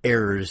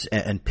errors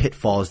and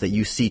pitfalls that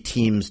you see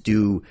teams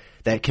do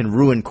that can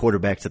ruin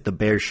quarterbacks that the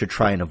Bears should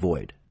try and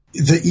avoid?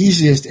 The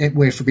easiest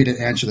way for me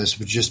to answer this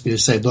would just be to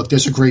say, look,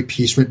 there's a great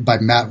piece written by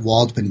Matt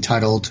Waldman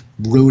entitled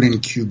Ruining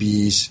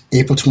QBs,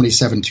 April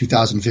 27,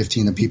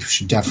 2015, that people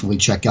should definitely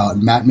check out.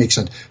 And Matt makes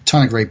a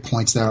ton of great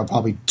points there. I'll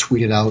probably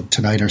tweet it out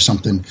tonight or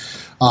something.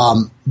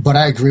 But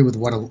I agree with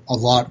what a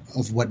lot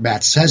of what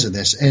Matt says of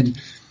this. And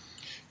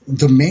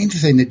the main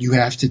thing that you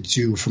have to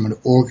do from an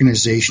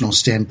organizational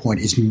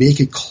standpoint is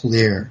make it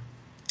clear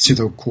to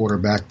the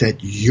quarterback that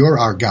you're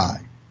our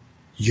guy.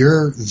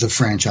 You're the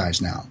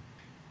franchise now.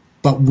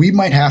 But we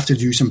might have to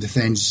do some of the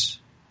things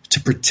to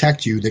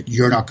protect you that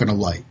you're not going to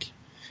like.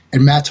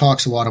 And Matt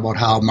talks a lot about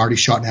how Marty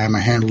Schottenheimer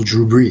handled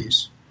Drew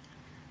Brees.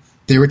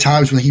 There were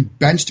times when he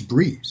benched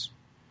Brees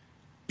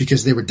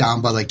because they were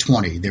down by like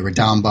 20. They were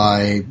down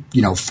by,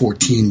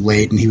 14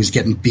 late, and he was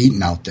getting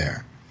beaten out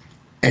there.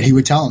 And he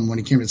would tell him when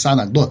he came to the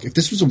sideline, look, if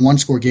this was a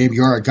one-score game,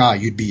 you're our guy,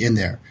 you'd be in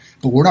there.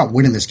 But we're not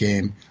winning this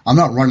game. I'm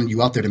not running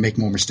you out there to make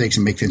more mistakes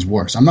and make things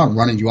worse. I'm not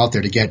running you out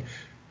there to get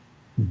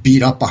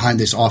beat up behind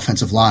this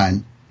offensive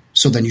line,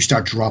 so then you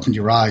start dropping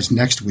your eyes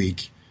next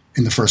week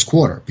in the first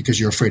quarter because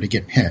you're afraid of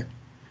getting hit.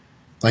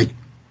 Like,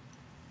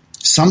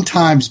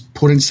 sometimes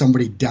putting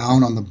somebody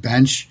down on the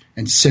bench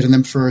and sitting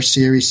them for a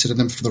series, sitting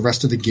them for the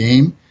rest of the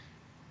game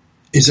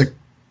is a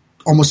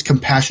almost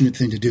compassionate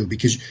thing to do,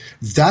 because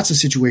that's a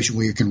situation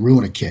where you can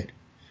ruin a kid.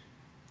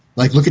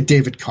 Like, look at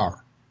David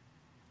Carr,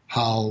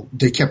 how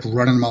they kept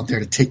running him out there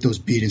to take those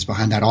beatings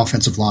behind that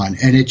offensive line,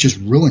 and it just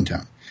ruined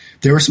him.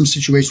 There were some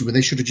situations where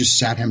they should have just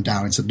sat him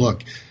down and said,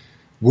 look,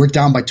 we're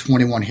down by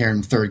 21 here in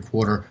the third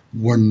quarter.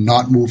 We're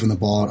not moving the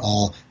ball at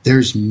all.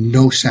 There's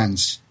no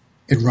sense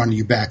in running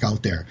you back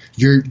out there.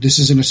 This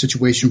isn't a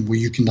situation where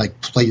you can, like,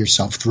 play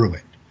yourself through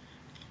it.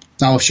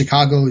 Now, if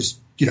Chicago is,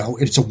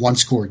 it's a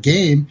one-score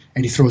game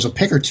and he throws a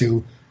pick or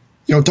two,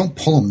 don't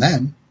pull him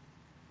then.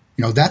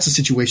 That's a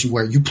situation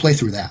where you play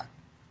through that.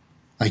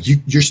 Like,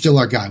 you're still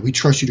our guy. We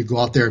trust you to go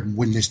out there and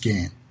win this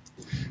game.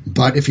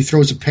 But if he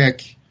throws a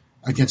pick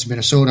against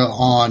Minnesota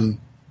on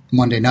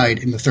Monday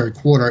night in the third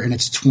quarter and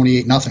it's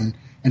 28-0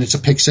 and it's a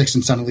pick six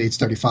and suddenly it's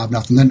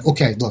 35-0, then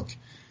okay, look,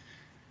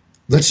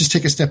 let's just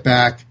take a step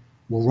back.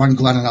 We'll run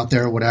Glennon out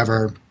there or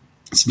whatever.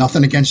 It's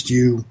nothing against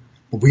you,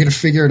 but we got to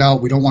figure it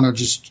out. We don't want to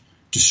just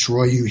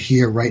destroy you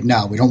here right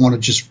now. We don't want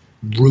to just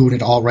ruin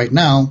it all right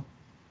now.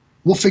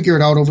 We'll figure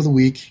it out over the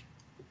week,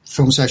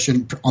 film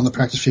session on the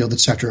practice field,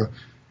 etc. And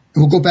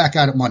we'll go back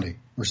at it Monday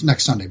or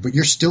next Sunday. But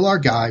you're still our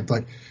guy,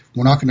 but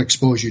we're not going to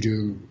expose you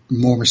to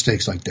more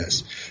mistakes like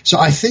this. So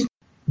I think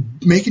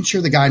making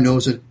sure the guy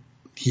knows that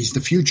he's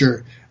the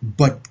future,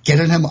 but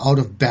getting him out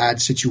of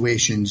bad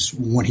situations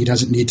when he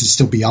doesn't need to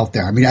still be out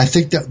there. I mean, I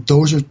think that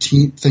those are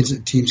things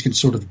that teams can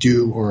sort of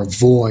do or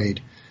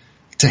avoid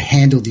to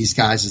handle these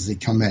guys as they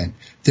come in.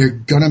 They're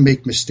going to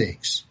make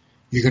mistakes.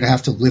 You're going to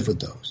have to live with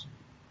those.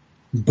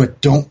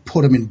 But don't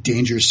put them in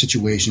dangerous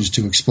situations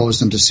to expose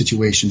them to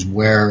situations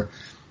where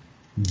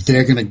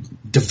they're going to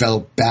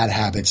develop bad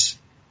habits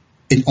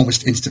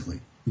almost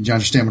instantly. Do you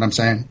understand what I'm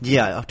saying?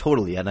 Yeah,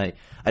 totally. And I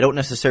don't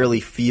necessarily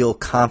feel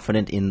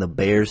confident in the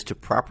Bears to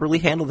properly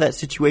handle that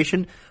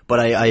situation, but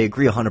I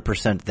agree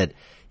 100% that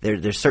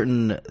there's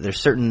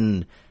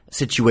certain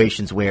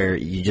situations where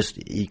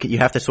you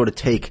have to sort of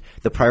take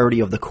the priority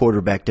of the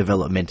quarterback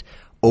development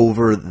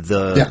over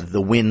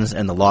the wins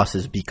and the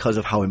losses because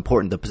of how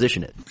important the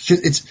position is.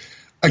 It's,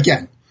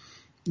 again,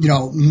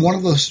 one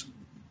of those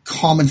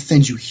common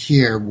things you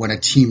hear when a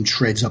team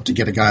trades up to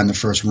get a guy in the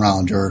first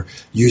round or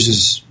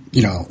uses,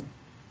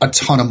 a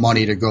ton of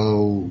money to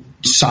go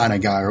sign a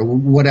guy or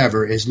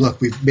whatever is, look,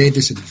 we've made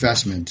this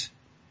investment.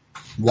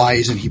 Why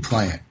isn't he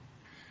playing?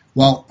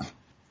 Well,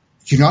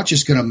 you don't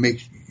just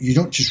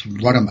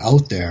run him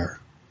out there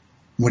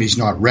when he's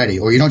not ready,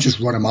 or you don't just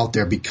run him out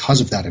there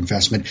because of that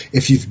investment.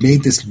 If you've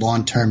made this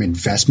long-term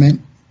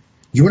investment,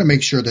 you want to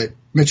make sure that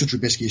Mitchell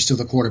Trubisky is still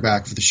the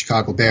quarterback for the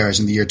Chicago Bears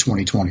in the year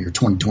 2020 or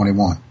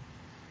 2021.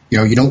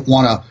 You don't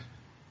want to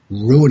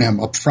ruin him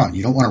up front.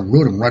 You don't want to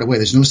ruin him right away.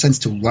 There's no sense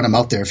to run him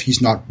out there if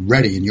he's not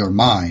ready in your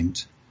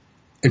mind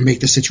and make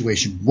the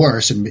situation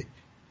worse and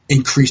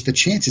increase the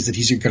chances that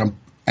he's going to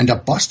end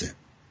up busting.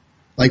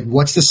 Like,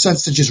 what's the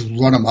sense to just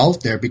run him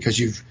out there because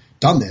you've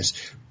done this?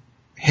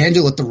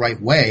 Handle it the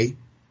right way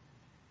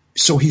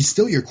so he's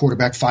still your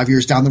quarterback 5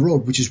 years down the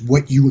road, which is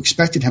what you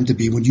expected him to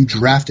be when you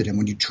drafted him,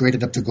 when you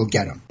traded up to go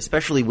get him.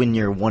 Especially when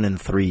you're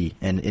 1-3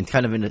 and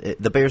kind of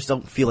the Bears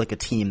don't feel like a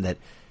team that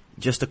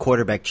just a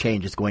quarterback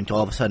change is going to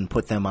all of a sudden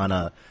put them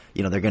on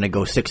they're going to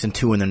go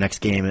 6-2 in their next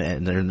game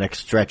and their next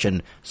stretch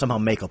and somehow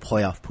make a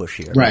playoff push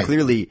here. Right.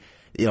 Clearly,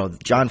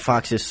 John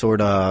Fox is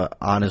sort of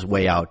on his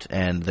way out,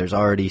 and there's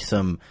already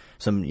some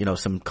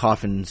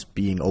coffins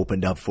being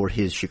opened up for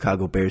his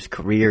Chicago Bears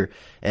career,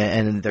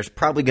 and there's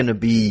probably going to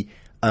be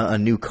a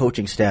new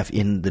coaching staff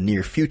in the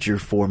near future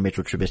for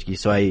Mitchell Trubisky.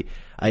 So I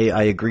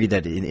agree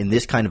that in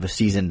this kind of a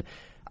season,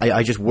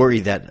 I just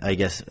worry that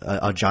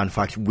John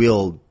Fox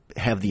will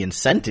have the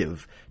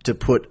incentive to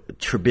put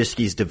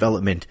Trubisky's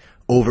development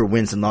over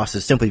wins and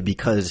losses simply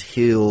because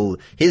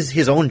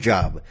his own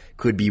job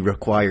could be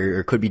required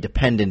or could be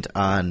dependent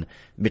on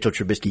Mitchell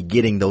Trubisky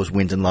getting those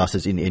wins and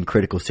losses in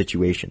critical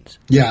situations.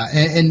 Yeah,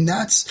 and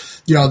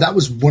that's that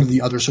was one of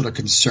the other sort of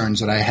concerns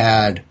that I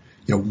had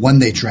when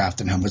they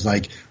drafted him was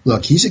like,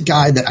 look, he's a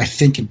guy that I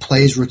think can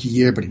play his rookie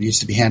year, but it needs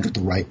to be handled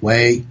the right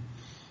way.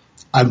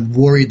 I'm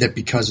worried that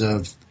because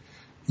of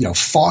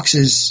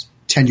Fox's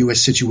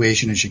tenuous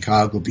situation in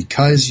Chicago,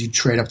 because you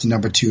trade up to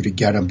number 2 to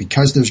get him,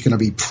 because there's going to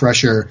be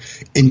pressure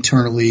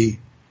internally,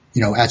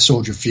 at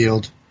Soldier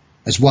Field,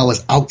 as well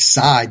as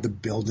outside the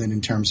building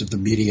in terms of the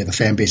media, the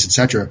fan base,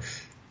 etc.,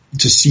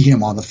 to see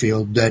him on the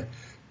field, that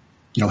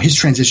his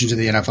transition to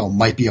the NFL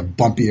might be a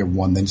bumpier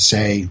one than,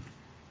 say,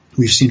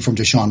 we've seen from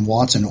Deshaun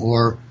Watson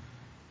or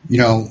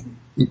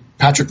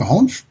Patrick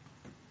Mahomes,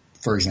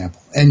 for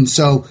example. And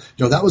so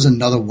that was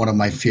another one of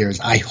my fears.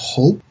 I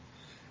hope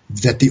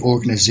that the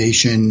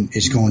organization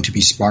is going to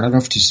be smart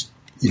enough to,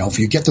 if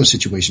you get those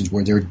situations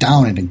where they're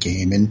down in a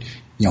game and,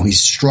 he's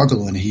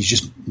struggling and he's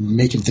just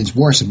making things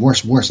worse and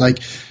worse and worse. Like,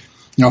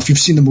 if you've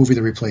seen the movie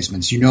The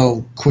Replacements,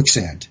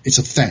 quicksand, it's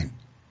a thing.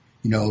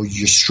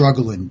 You're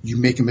struggling, you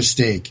make a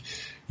mistake,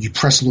 you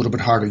press a little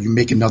bit harder, you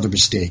make another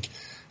mistake.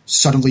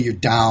 Suddenly you're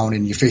down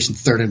and you're facing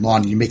 3rd and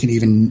long and you make an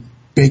even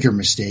bigger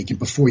mistake. And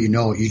before you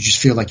know it, you just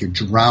feel like you're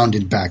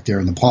drowned back there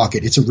in the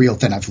pocket. It's a real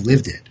thing. I've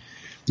lived it.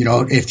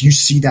 If you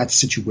see that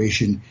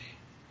situation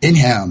in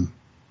him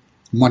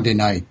Monday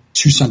night,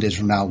 2 Sundays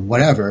from now,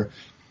 whatever,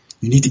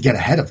 you need to get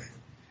ahead of it.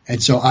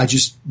 And so I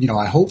just,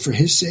 I hope for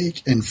his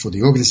sake and for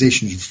the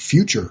organization's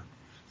future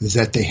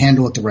that they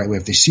handle it the right way.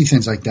 If they see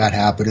things like that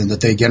happen and that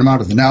they get him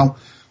out of it. Now,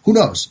 who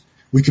knows?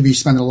 We could be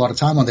spending a lot of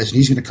time on this and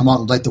he's going to come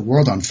out and light the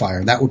world on fire.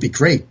 And that would be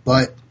great.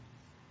 But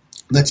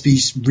let's be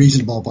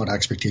reasonable about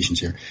expectations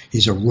here.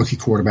 He's a rookie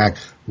quarterback.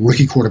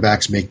 Rookie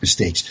quarterbacks make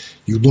mistakes.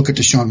 You look at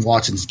Deshaun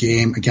Watson's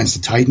game against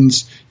the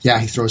Titans. Yeah,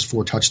 he throws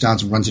 4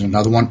 touchdowns and runs in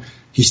another one.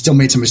 He still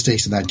made some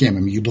mistakes in that game. I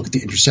mean, you look at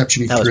the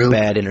interception he threw. That was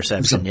bad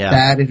interception, it was a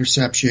bad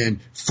interception.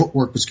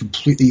 Footwork was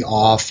completely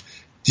off.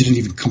 Didn't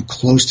even come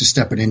close to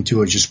stepping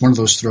into it. Just one of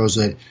those throws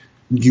that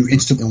you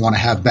instantly want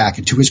to have back.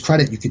 And to his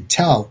credit, you could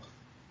tell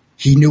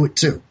he knew it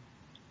too.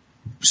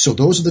 So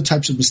those are the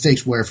types of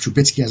mistakes where if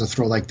Trubisky has a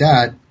throw like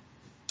that,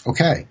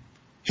 okay,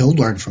 he'll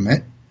learn from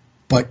it,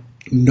 but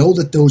know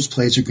that those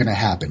plays are going to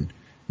happen.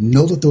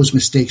 Know that those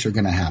mistakes are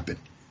going to happen.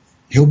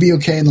 He'll be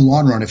okay in the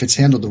long run if it's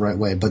handled the right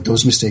way, but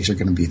those mistakes are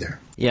going to be there.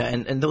 Yeah,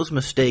 and those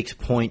mistakes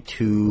point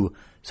to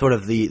sort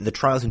of the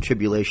trials and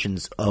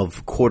tribulations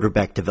of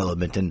quarterback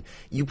development. And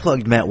you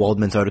plugged Matt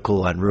Waldman's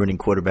article on ruining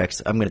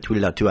quarterbacks. I'm going to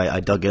tweet it out too.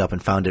 I dug it up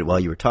and found it while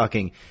you were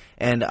talking.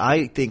 And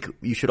I think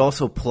you should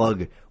also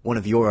plug one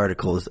of your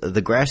articles,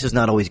 The Grass is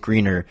Not Always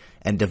Greener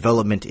and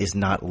Development is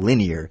Not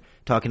Linear,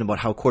 talking about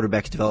how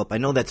quarterbacks develop. I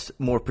know that's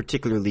more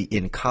particularly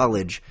in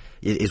college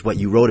is what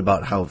you wrote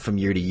about, how from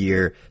year to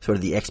year, sort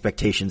of the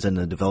expectations and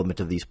the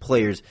development of these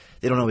players,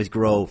 they don't always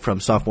grow from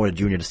sophomore to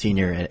junior to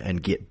senior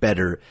and get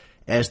better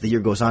as the year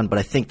goes on. But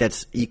I think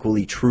that's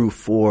equally true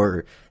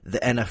for the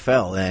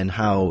NFL and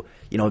how,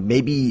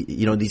 maybe,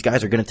 these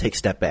guys are going to take a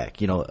step back.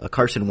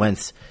 Carson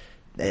Wentz,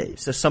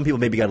 so some people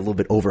maybe got a little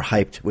bit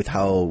overhyped with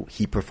how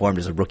he performed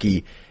as a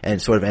rookie,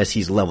 and sort of as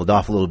he's leveled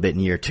off a little bit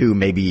in year two,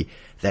 maybe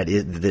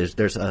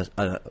there's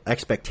a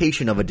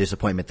expectation of a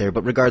disappointment there.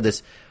 But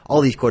regardless,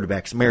 all these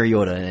quarterbacks,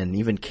 Mariota and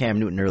even Cam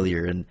Newton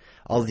earlier, and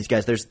all of these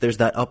guys, there's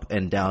that up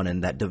and down,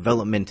 and that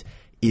development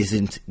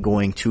isn't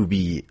going to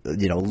be,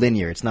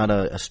 linear. It's not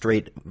a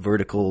straight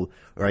vertical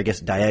or I guess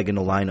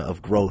diagonal line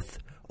of growth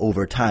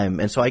over time.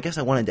 And so I guess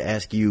I wanted to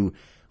ask you,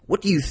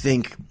 what do you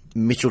think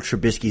Mitchell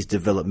Trubisky's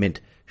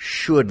development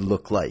should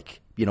look like,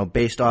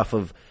 based off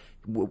of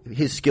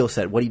his skill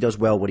set, what he does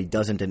well, what he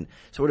doesn't, and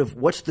sort of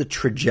what's the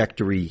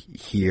trajectory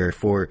here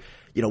for,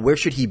 where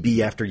should he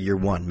be after year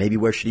one? Maybe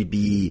where should he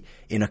be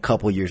in a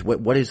couple years?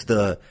 What is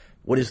the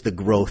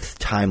growth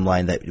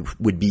timeline that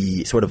would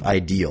be sort of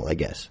ideal, I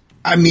guess?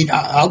 I mean,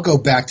 I'll go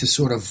back to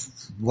sort of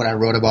what I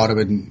wrote about him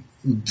in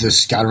the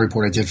scouting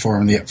report I did for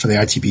him for the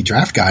ITP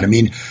draft guide. I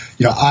mean,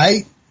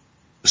 I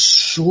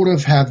sort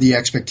of have the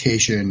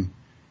expectation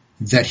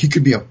that he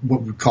could be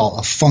what we call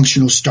a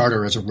functional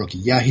starter as a rookie.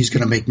 Yeah, he's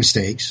going to make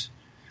mistakes,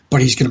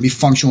 but he's going to be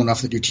functional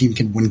enough that your team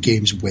can win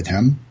games with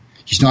him.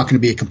 He's not going to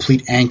be a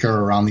complete anchor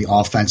around the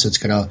offense that's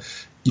going to,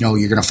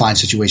 you're going to find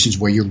situations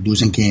where you're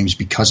losing games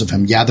because of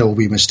him. Yeah, there will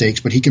be mistakes,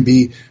 but he can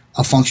be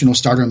a functional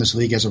starter in this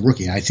league as a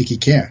rookie. I think he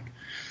can.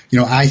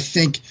 I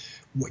think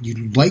what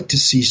you'd like to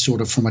see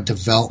sort of from a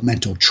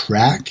developmental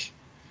track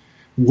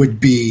would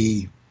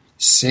be,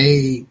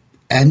 say,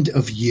 end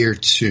of year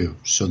two.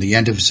 So the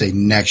end of, say,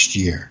 next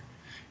year.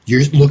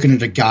 You're looking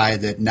at a guy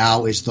that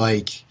now is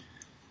like,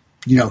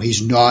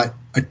 he's not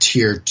a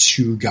tier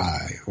 2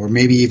 guy or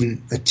maybe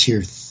even a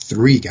tier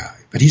 3 guy,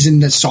 but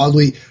he's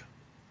solidly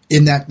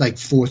in that like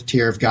fourth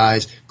tier of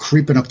guys,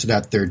 creeping up to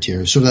that third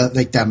tier. So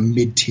that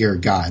mid-tier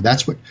guy.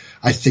 That's what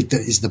I think that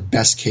is the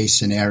best case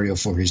scenario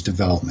for his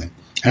development.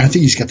 And I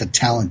think he's got the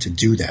talent to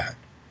do that.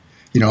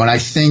 And I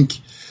think,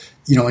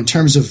 in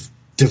terms of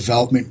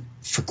development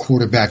for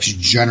quarterbacks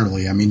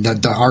generally, I mean,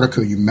 the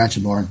article you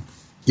mentioned, Lauren,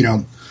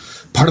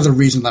 part of the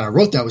reason that I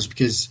wrote that was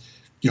because,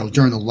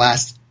 during the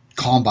last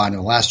combine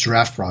and the last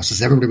draft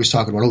process, everybody was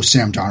talking about,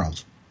 Sam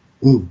Darnold,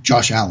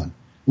 Josh Allen,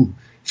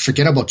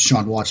 forget about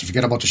Deshaun Watson,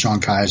 forget about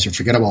Deshaun Kaiser,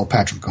 forget about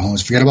Patrick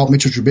Mahomes, forget about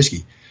Mitchell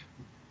Trubisky.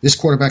 This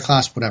quarterback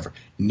class, whatever.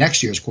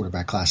 Next year's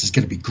quarterback class is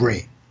going to be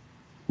great.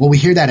 Well, we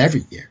hear that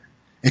every year.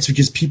 It's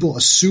because people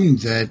assume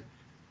that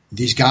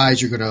these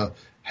guys are going to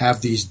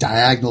have these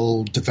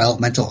diagonal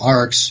developmental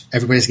arcs.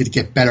 Everybody's going to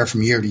get better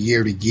from year to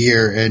year to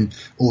year. And,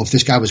 if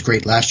this guy was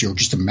great last year,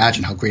 just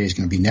imagine how great he's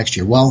going to be next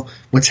year. Well,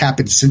 what's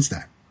happened since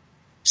then?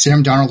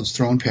 Sam Darnold is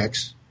throwing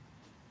picks.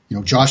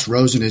 Josh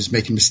Rosen is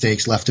making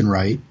mistakes left and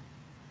right.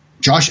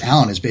 Josh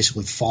Allen has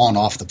basically fallen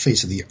off the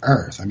face of the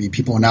earth. I mean,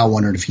 people are now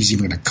wondering if he's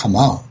even going to come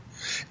out.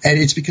 And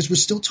it's because we're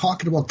still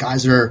talking about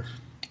guys that are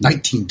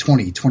 19,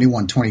 20,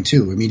 21,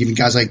 22. I mean, even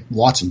guys like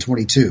Watson,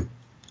 22.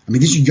 I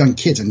mean, these are young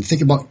kids. And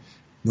think about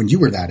when you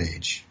were that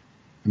age.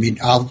 I mean,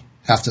 I'll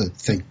have to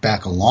think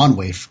back a long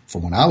way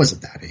from when I was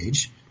at that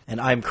age.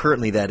 And I'm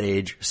currently that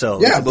age, so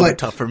it's a little bit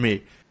tough for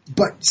me.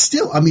 But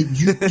still, I mean,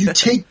 you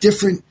take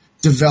different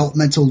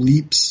developmental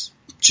leaps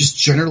just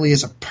generally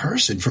as a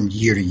person from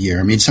year to year.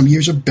 I mean, some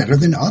years are better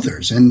than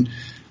others. And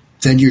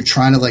then you're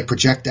trying to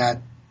project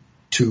that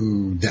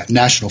to that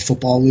National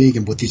Football League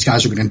and what these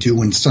guys are going to do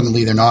when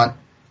suddenly they're not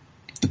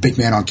the big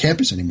man on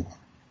campus anymore.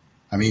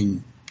 I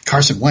mean,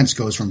 Carson Wentz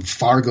goes from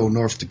Fargo,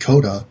 North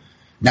Dakota.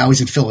 Now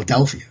he's in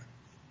Philadelphia.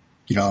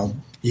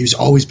 He's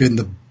always been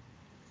the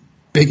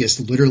biggest,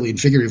 literally and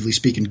figuratively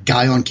speaking,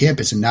 guy on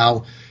campus. And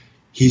now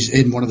he's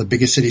in one of the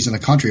biggest cities in the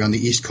country on the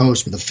East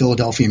Coast with the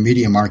Philadelphia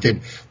media market,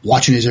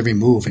 watching his every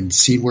move and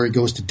seeing where he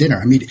goes to dinner.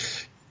 I mean,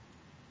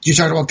 you're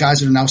talking about guys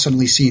that are now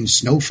suddenly seeing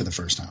snow for the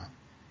first time.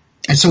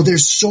 And so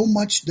there's so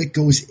much that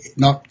goes,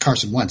 not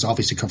Carson Wentz,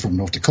 obviously come from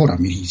North Dakota. I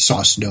mean, he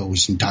saw snow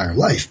his entire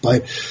life,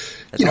 but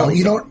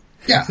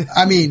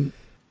I mean,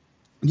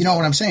 you know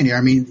what I'm saying here?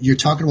 I mean, you're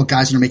talking about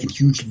guys that are making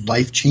huge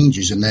life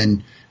changes and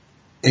then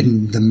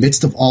in the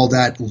midst of all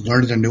that,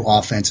 learning a new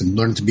offense and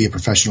learning to be a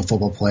professional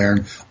football player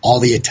and all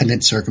the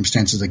attendant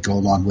circumstances that go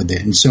along with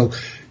it. And so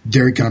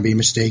there are going to be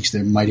mistakes.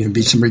 There might even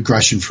be some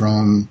regression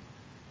from,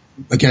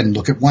 again,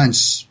 look at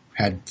Wentz.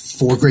 Had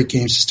 4 great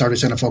games to start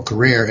his NFL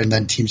career, and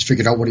then teams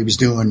figured out what he was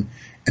doing,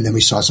 and then we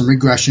saw some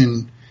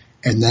regression,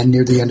 and then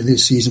near the end of the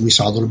season we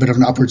saw a little bit of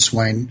an upward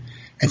swing.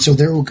 And so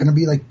there were going to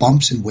be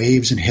bumps and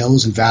waves and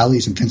hills and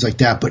valleys and things like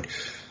that, but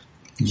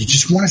you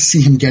just want to see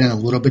him getting a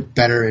little bit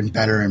better and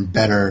better and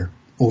better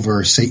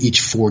over, say, each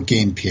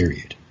 4-game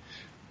period.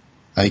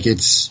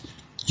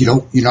 You're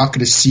not going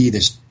to see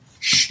this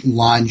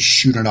line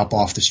shooting up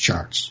off the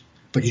charts.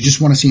 But you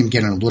just want to see him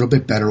getting a little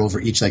bit better over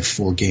each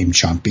 4-game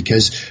chunk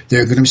because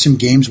there are going to be some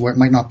games where it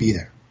might not be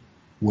there,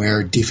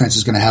 where defense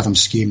is going to have him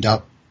schemed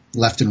up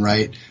left and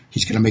right.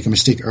 He's going to make a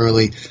mistake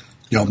early.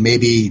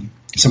 Maybe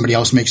somebody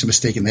else makes a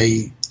mistake and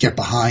they get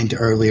behind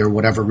early or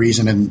whatever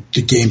reason and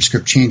the game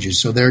script changes.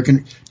 So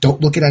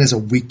don't look at it as a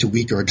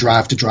week-to-week or a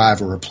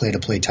drive-to-drive or a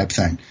play-to-play type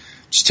thing.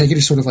 Just take it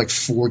as sort of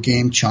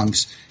 4-game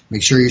chunks.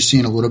 Make sure you're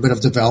seeing a little bit of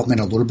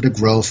development, a little bit of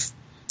growth.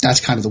 That's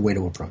kind of the way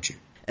to approach it.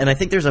 And I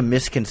think there's a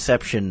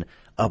misconception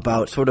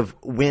about sort of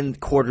when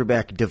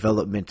quarterback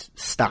development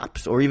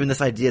stops, or even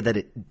this idea that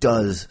it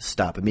does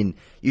stop. I mean,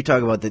 you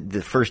talk about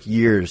the first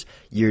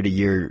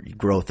year-to-year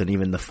growth and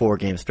even the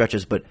 4-game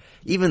stretches, but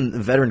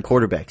even veteran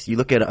quarterbacks, you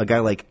look at a guy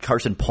like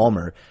Carson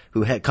Palmer,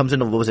 who comes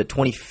into,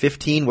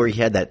 2015, where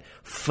he had that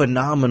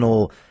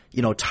phenomenal,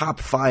 top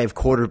 5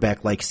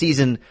 quarterback-like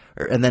season,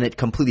 and then it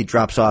completely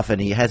drops off,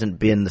 and he hasn't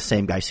been the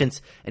same guy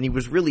since. And he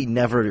was really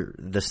never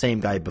the same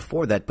guy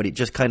before that, but it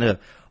just kind of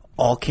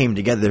all came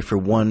together for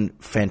one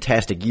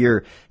fantastic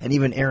year. And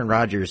even Aaron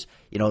Rodgers,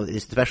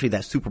 especially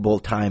that Super Bowl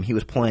time, he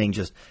was playing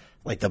just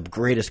like the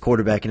greatest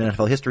quarterback in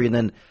NFL history. And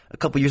then a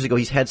couple years ago,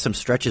 he's had some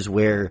stretches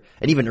where,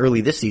 and even early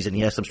this season,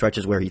 he has some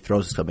stretches where he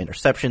throws some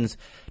interceptions,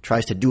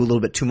 tries to do a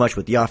little bit too much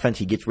with the offense.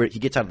 He gets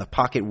out of the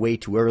pocket way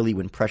too early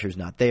when pressure's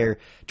not there,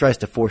 tries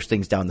to force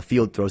things down the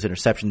field, throws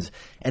interceptions,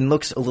 and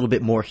looks a little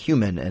bit more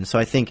human. And so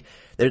I think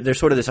there's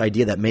sort of this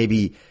idea that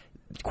maybe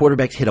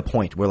quarterbacks hit a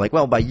point where, like,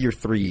 well, by year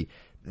 3,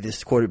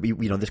 this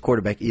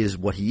quarterback is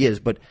what he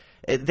is, but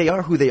they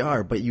are who they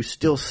are. But you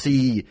still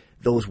see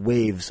those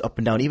waves up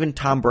and down. Even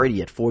Tom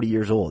Brady at 40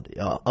 years old,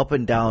 up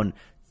and down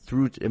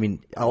through. I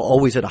mean,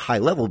 always at a high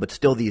level, but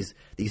still these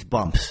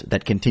bumps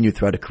that continue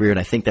throughout a career. And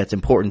I think that's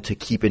important to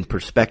keep in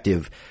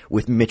perspective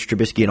with Mitch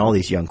Trubisky and all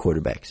these young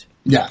quarterbacks.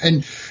 Yeah,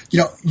 and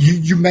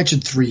you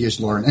mentioned 3 years,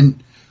 Lauren,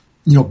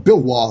 and Bill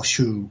Walsh,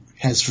 who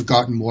has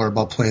forgotten more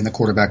about playing the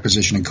quarterback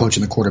position and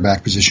coaching the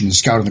quarterback position and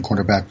scouting the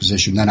quarterback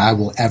position than I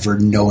will ever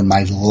know in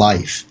my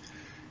life.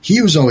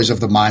 He was always of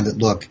the mind that,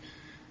 look,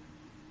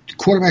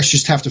 quarterbacks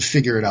just have to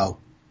figure it out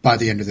by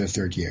the end of their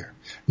 3rd year.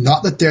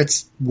 Not that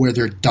that's where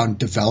they're done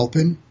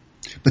developing,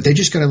 but they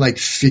just got to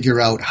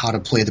figure out how to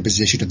play the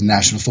position of the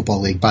National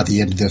Football League by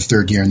the end of their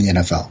 3rd year in the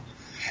NFL.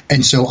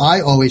 And so I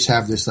always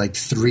have this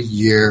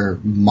 3-year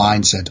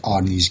mindset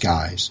on these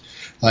guys,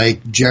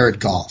 like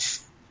Jared Goff.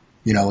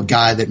 A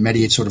guy that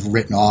many had sort of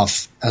written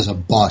off as a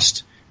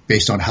bust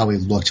based on how he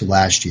looked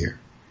last year.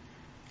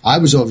 I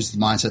was always the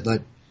mindset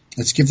that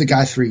let's give the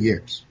guy 3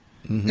 years.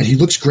 Mm-hmm. And he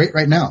looks great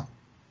right now.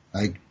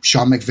 Like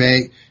Sean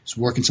McVay is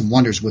working some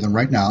wonders with him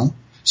right now.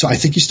 So I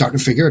think he's starting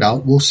to figure it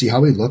out. We'll see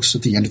how he looks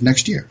at the end of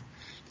next year.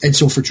 And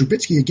so for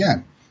Trubisky,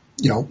 again,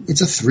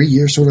 it's a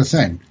 3-year sort of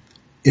thing.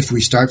 If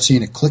we start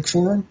seeing it click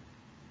for him,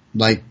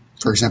 like,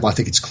 for example, I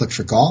think it's clicked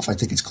for Goff. I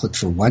think it's clicked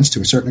for Wentz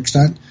to a certain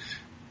extent.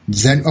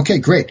 Then, okay,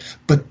 great.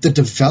 But the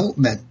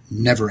development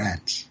never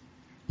ends.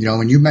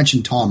 When you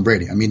mentioned Tom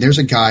Brady, I mean, there's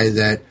a guy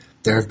that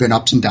there have been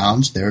ups and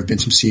downs. There have been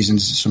some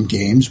seasons, some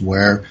games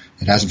where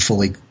it hasn't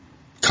fully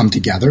come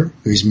together.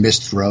 He's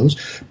missed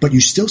throws. But you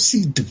still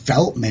see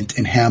development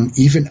in him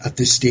even at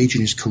this stage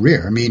in his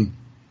career. I mean,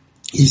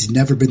 he's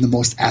never been the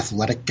most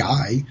athletic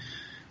guy,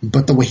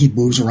 but the way he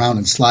moves around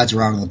and slides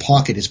around in the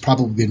pocket has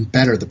probably been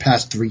better the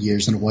past 3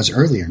 years than it was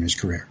earlier in his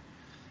career.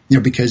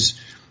 Because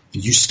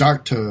you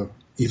start to,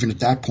 even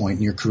at that point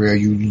in your career,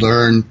 you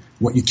learn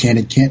what you can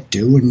and can't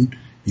do, and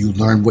you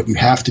learn what you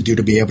have to do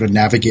to be able to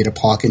navigate a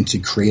pocket and to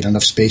create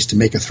enough space to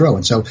make a throw.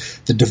 And so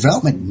the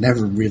development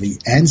never really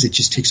ends. It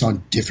just takes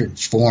on different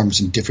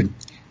forms and different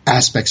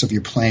aspects of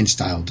your playing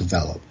style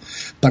develop.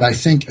 But I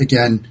think,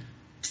 again,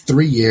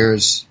 3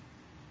 years,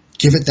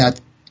 give it that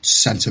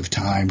sense of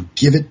time,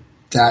 give it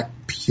that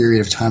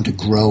period of time to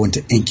grow and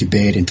to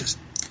incubate and to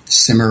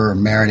simmer or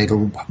marinate or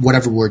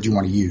whatever word you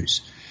want to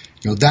use.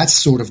 That's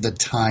sort of the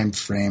time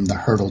frame, the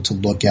hurdle to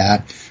look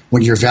at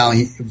when you're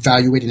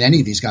evaluating any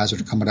of these guys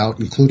that are coming out,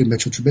 including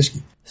Mitchell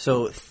Trubisky.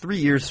 So 3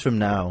 years from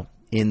now,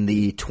 in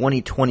the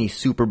 2020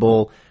 Super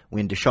Bowl,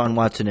 when Deshaun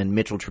Watson and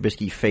Mitchell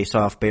Trubisky face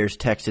off,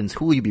 Bears-Texans,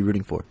 who will you be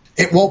rooting for?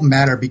 It won't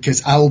matter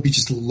because I will be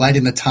just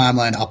lighting the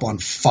timeline up on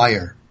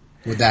fire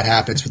when that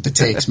happens with the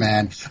takes,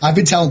 man. I've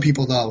been telling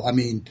people, though, I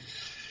mean,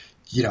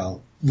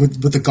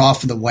 with the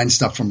Goff and the Wentz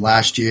stuff from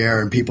last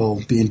year and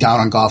people being down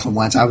on Goff and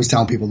Wentz, I was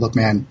telling people, look,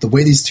 man, the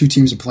way these two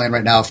teams are playing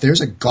right now, if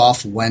there's a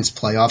Goff-Wentz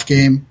playoff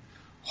game,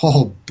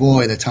 oh,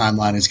 boy, the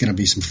timeline is going to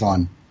be some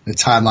fun. The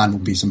timeline will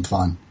be some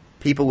fun.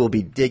 People will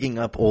be digging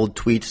up old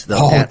tweets,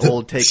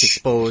 old takes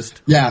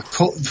exposed. Yeah,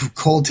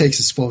 cold takes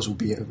exposed will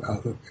be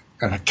an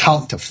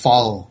account to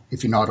follow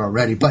if you're not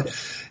already. But,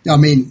 I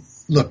mean,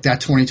 look,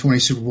 that 2020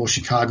 Super Bowl,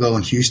 Chicago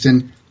and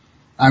Houston,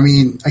 I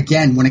mean,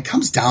 again, when it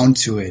comes down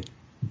to it,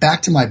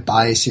 back to my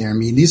bias here. I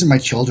mean, these are my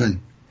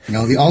children.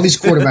 All these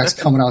quarterbacks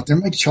coming out, they're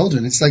my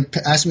children. It's like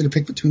asking me to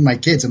pick between my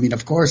kids. I mean,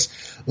 of course,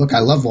 look,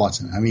 I love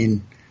Watson. I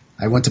mean,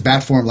 I went to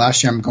bat for him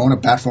last year. I'm going to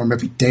bat for him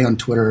every day on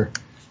Twitter,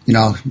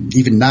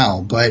 even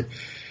now. But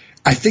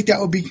I think that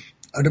would be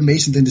an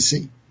amazing thing to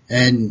see.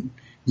 And,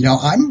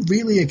 I'm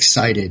really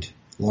excited,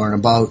 Lauren,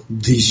 about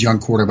these young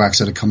quarterbacks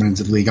that are coming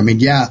into the league. I mean,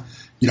 yeah,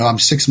 I'm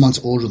 6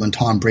 months older than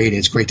Tom Brady.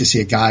 It's great to see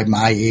a guy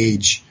my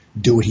age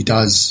do what he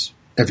does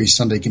every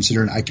Sunday,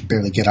 considering I can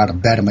barely get out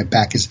of bed and my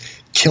back is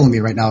killing me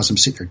right now as I'm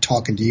sitting here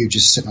talking to you,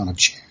 just sitting on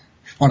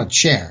a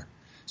chair.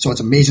 So it's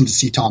amazing to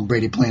see Tom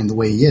Brady playing the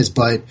way he is.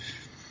 But,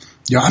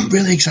 I'm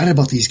really excited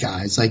about these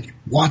guys like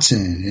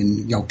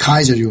Watson and,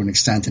 Kaiser to an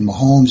extent and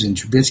Mahomes and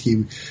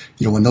Trubisky,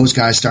 when those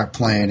guys start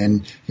playing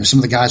and, some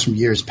of the guys from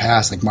years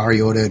past like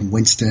Mariota and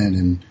Winston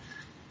and,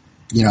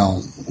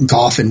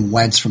 Goff and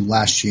Wentz from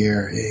last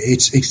year.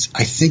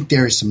 I think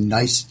there is some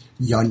nice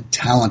young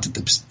talent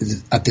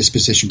at this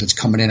position that's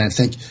coming in. I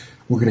think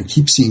we're going to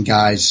keep seeing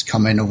guys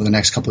come in over the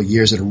next couple of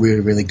years that are really,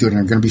 really good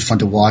and are going to be fun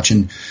to watch.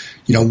 And,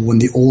 when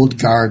the old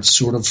guard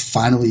sort of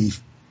finally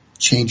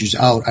changes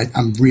out,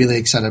 I'm really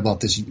excited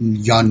about this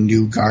young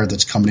new guard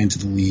that's coming into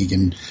the league.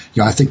 And,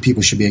 I think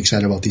people should be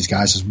excited about these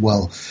guys as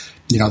well.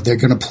 They're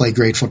going to play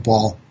great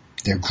football.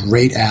 They're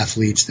great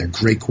athletes. They're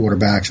great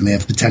quarterbacks, and they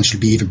have potential to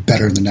be even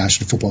better in the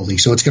National Football League.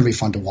 So it's going to be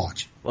fun to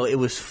watch. Well, it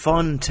was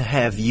fun to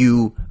have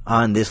you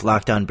on this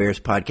Locked On Bears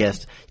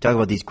podcast. Talk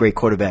about these great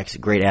quarterbacks,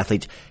 great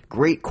athletes,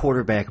 great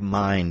quarterback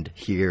mind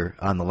here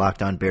on the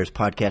Locked On Bears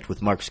podcast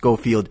with Mark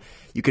Schofield.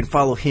 You can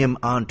follow him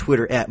on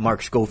Twitter at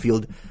Mark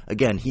Schofield.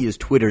 Again, he is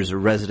Twitter's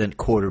resident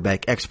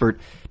quarterback expert,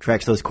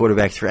 tracks those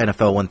quarterbacks for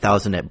NFL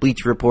 1000 at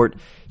Bleacher Report.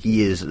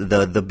 He is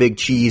the big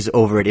cheese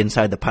over at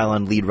Inside the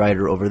Pylon, lead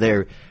writer over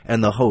there,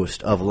 and the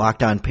host of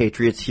Locked On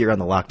Patriots here on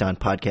the Locked On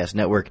Podcast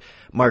Network.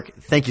 Mark,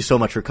 thank you so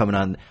much for coming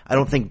on. I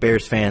don't think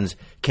Bears fans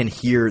can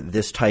hear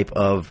this type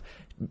of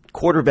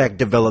quarterback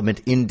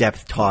development,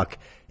 in-depth talk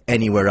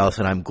anywhere else,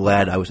 and I'm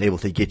glad I was able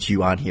to get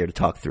you on here to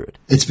talk through it.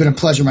 It's been a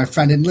pleasure, my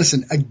friend. And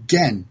listen,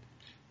 again,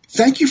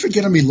 thank you for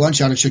getting me lunch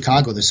out in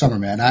Chicago this summer,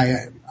 man.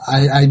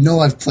 I know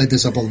I've played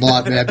this up a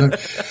lot, man, but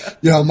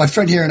my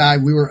friend here and I,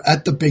 we were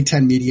at the Big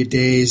Ten Media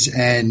Days,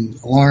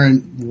 and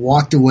Lauren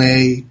walked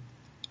away.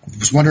 I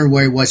was wondering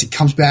where he was. He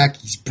comes back.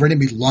 He's bringing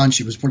me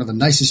lunch. It was one of the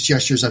nicest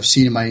gestures I've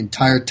seen in my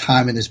entire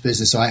time in this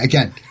business. So I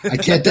can't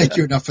thank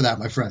you enough for that,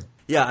 my friend.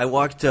 Yeah, I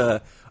walked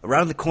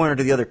around the corner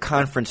to the other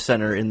conference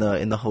center in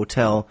the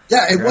hotel.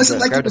 Yeah, it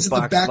wasn't like it was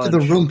at the back of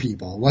the room,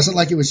 people. It wasn't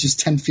like it was just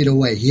 10 feet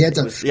away.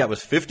 It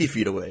was 50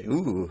 feet away.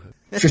 Ooh.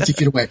 50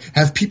 feet away.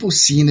 Have people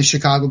seen the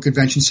Chicago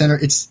Convention Center?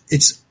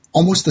 It's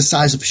almost the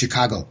size of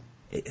Chicago.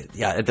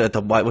 Yeah,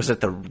 was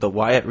it the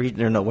Wyatt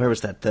Region? Or no, where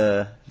was that?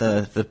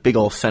 The big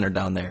old center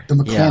down there. The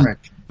McCormick.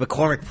 Yeah.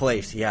 McCormick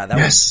Place. Yeah, that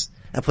place.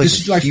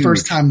 This is my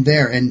first time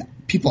there, and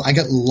people, I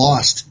got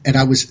lost, and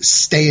I was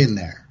staying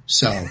there.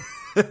 So.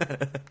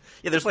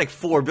 Yeah, there's like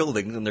 4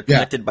 buildings, and they're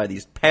connected by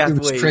these pathways.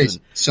 It was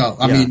crazy.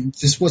 I mean,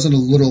 this wasn't a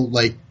little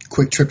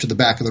quick trip to the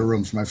back of the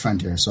room for my friend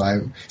here. So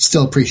I'm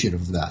still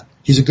appreciative of that.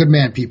 He's a good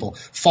man, people.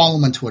 Follow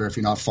him on Twitter if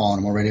you're not following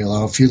him already.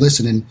 Although if you're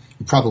listening,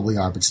 you probably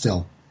are, but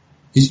still.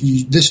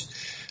 This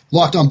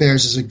Locked On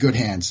Bears is in good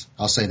hands.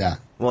 I'll say that.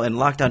 Well, and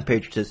Locked On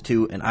Patriots is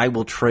too, and I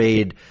will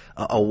trade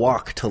a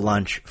walk to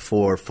lunch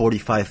for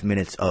 45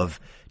 minutes of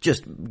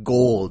just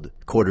gold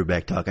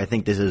quarterback talk. I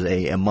think this is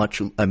a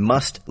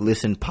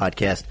must-listen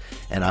podcast,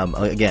 and I'm,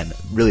 again,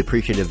 really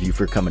appreciative of you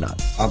for coming on.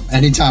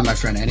 Anytime, my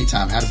friend,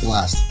 anytime. Had a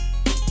blast.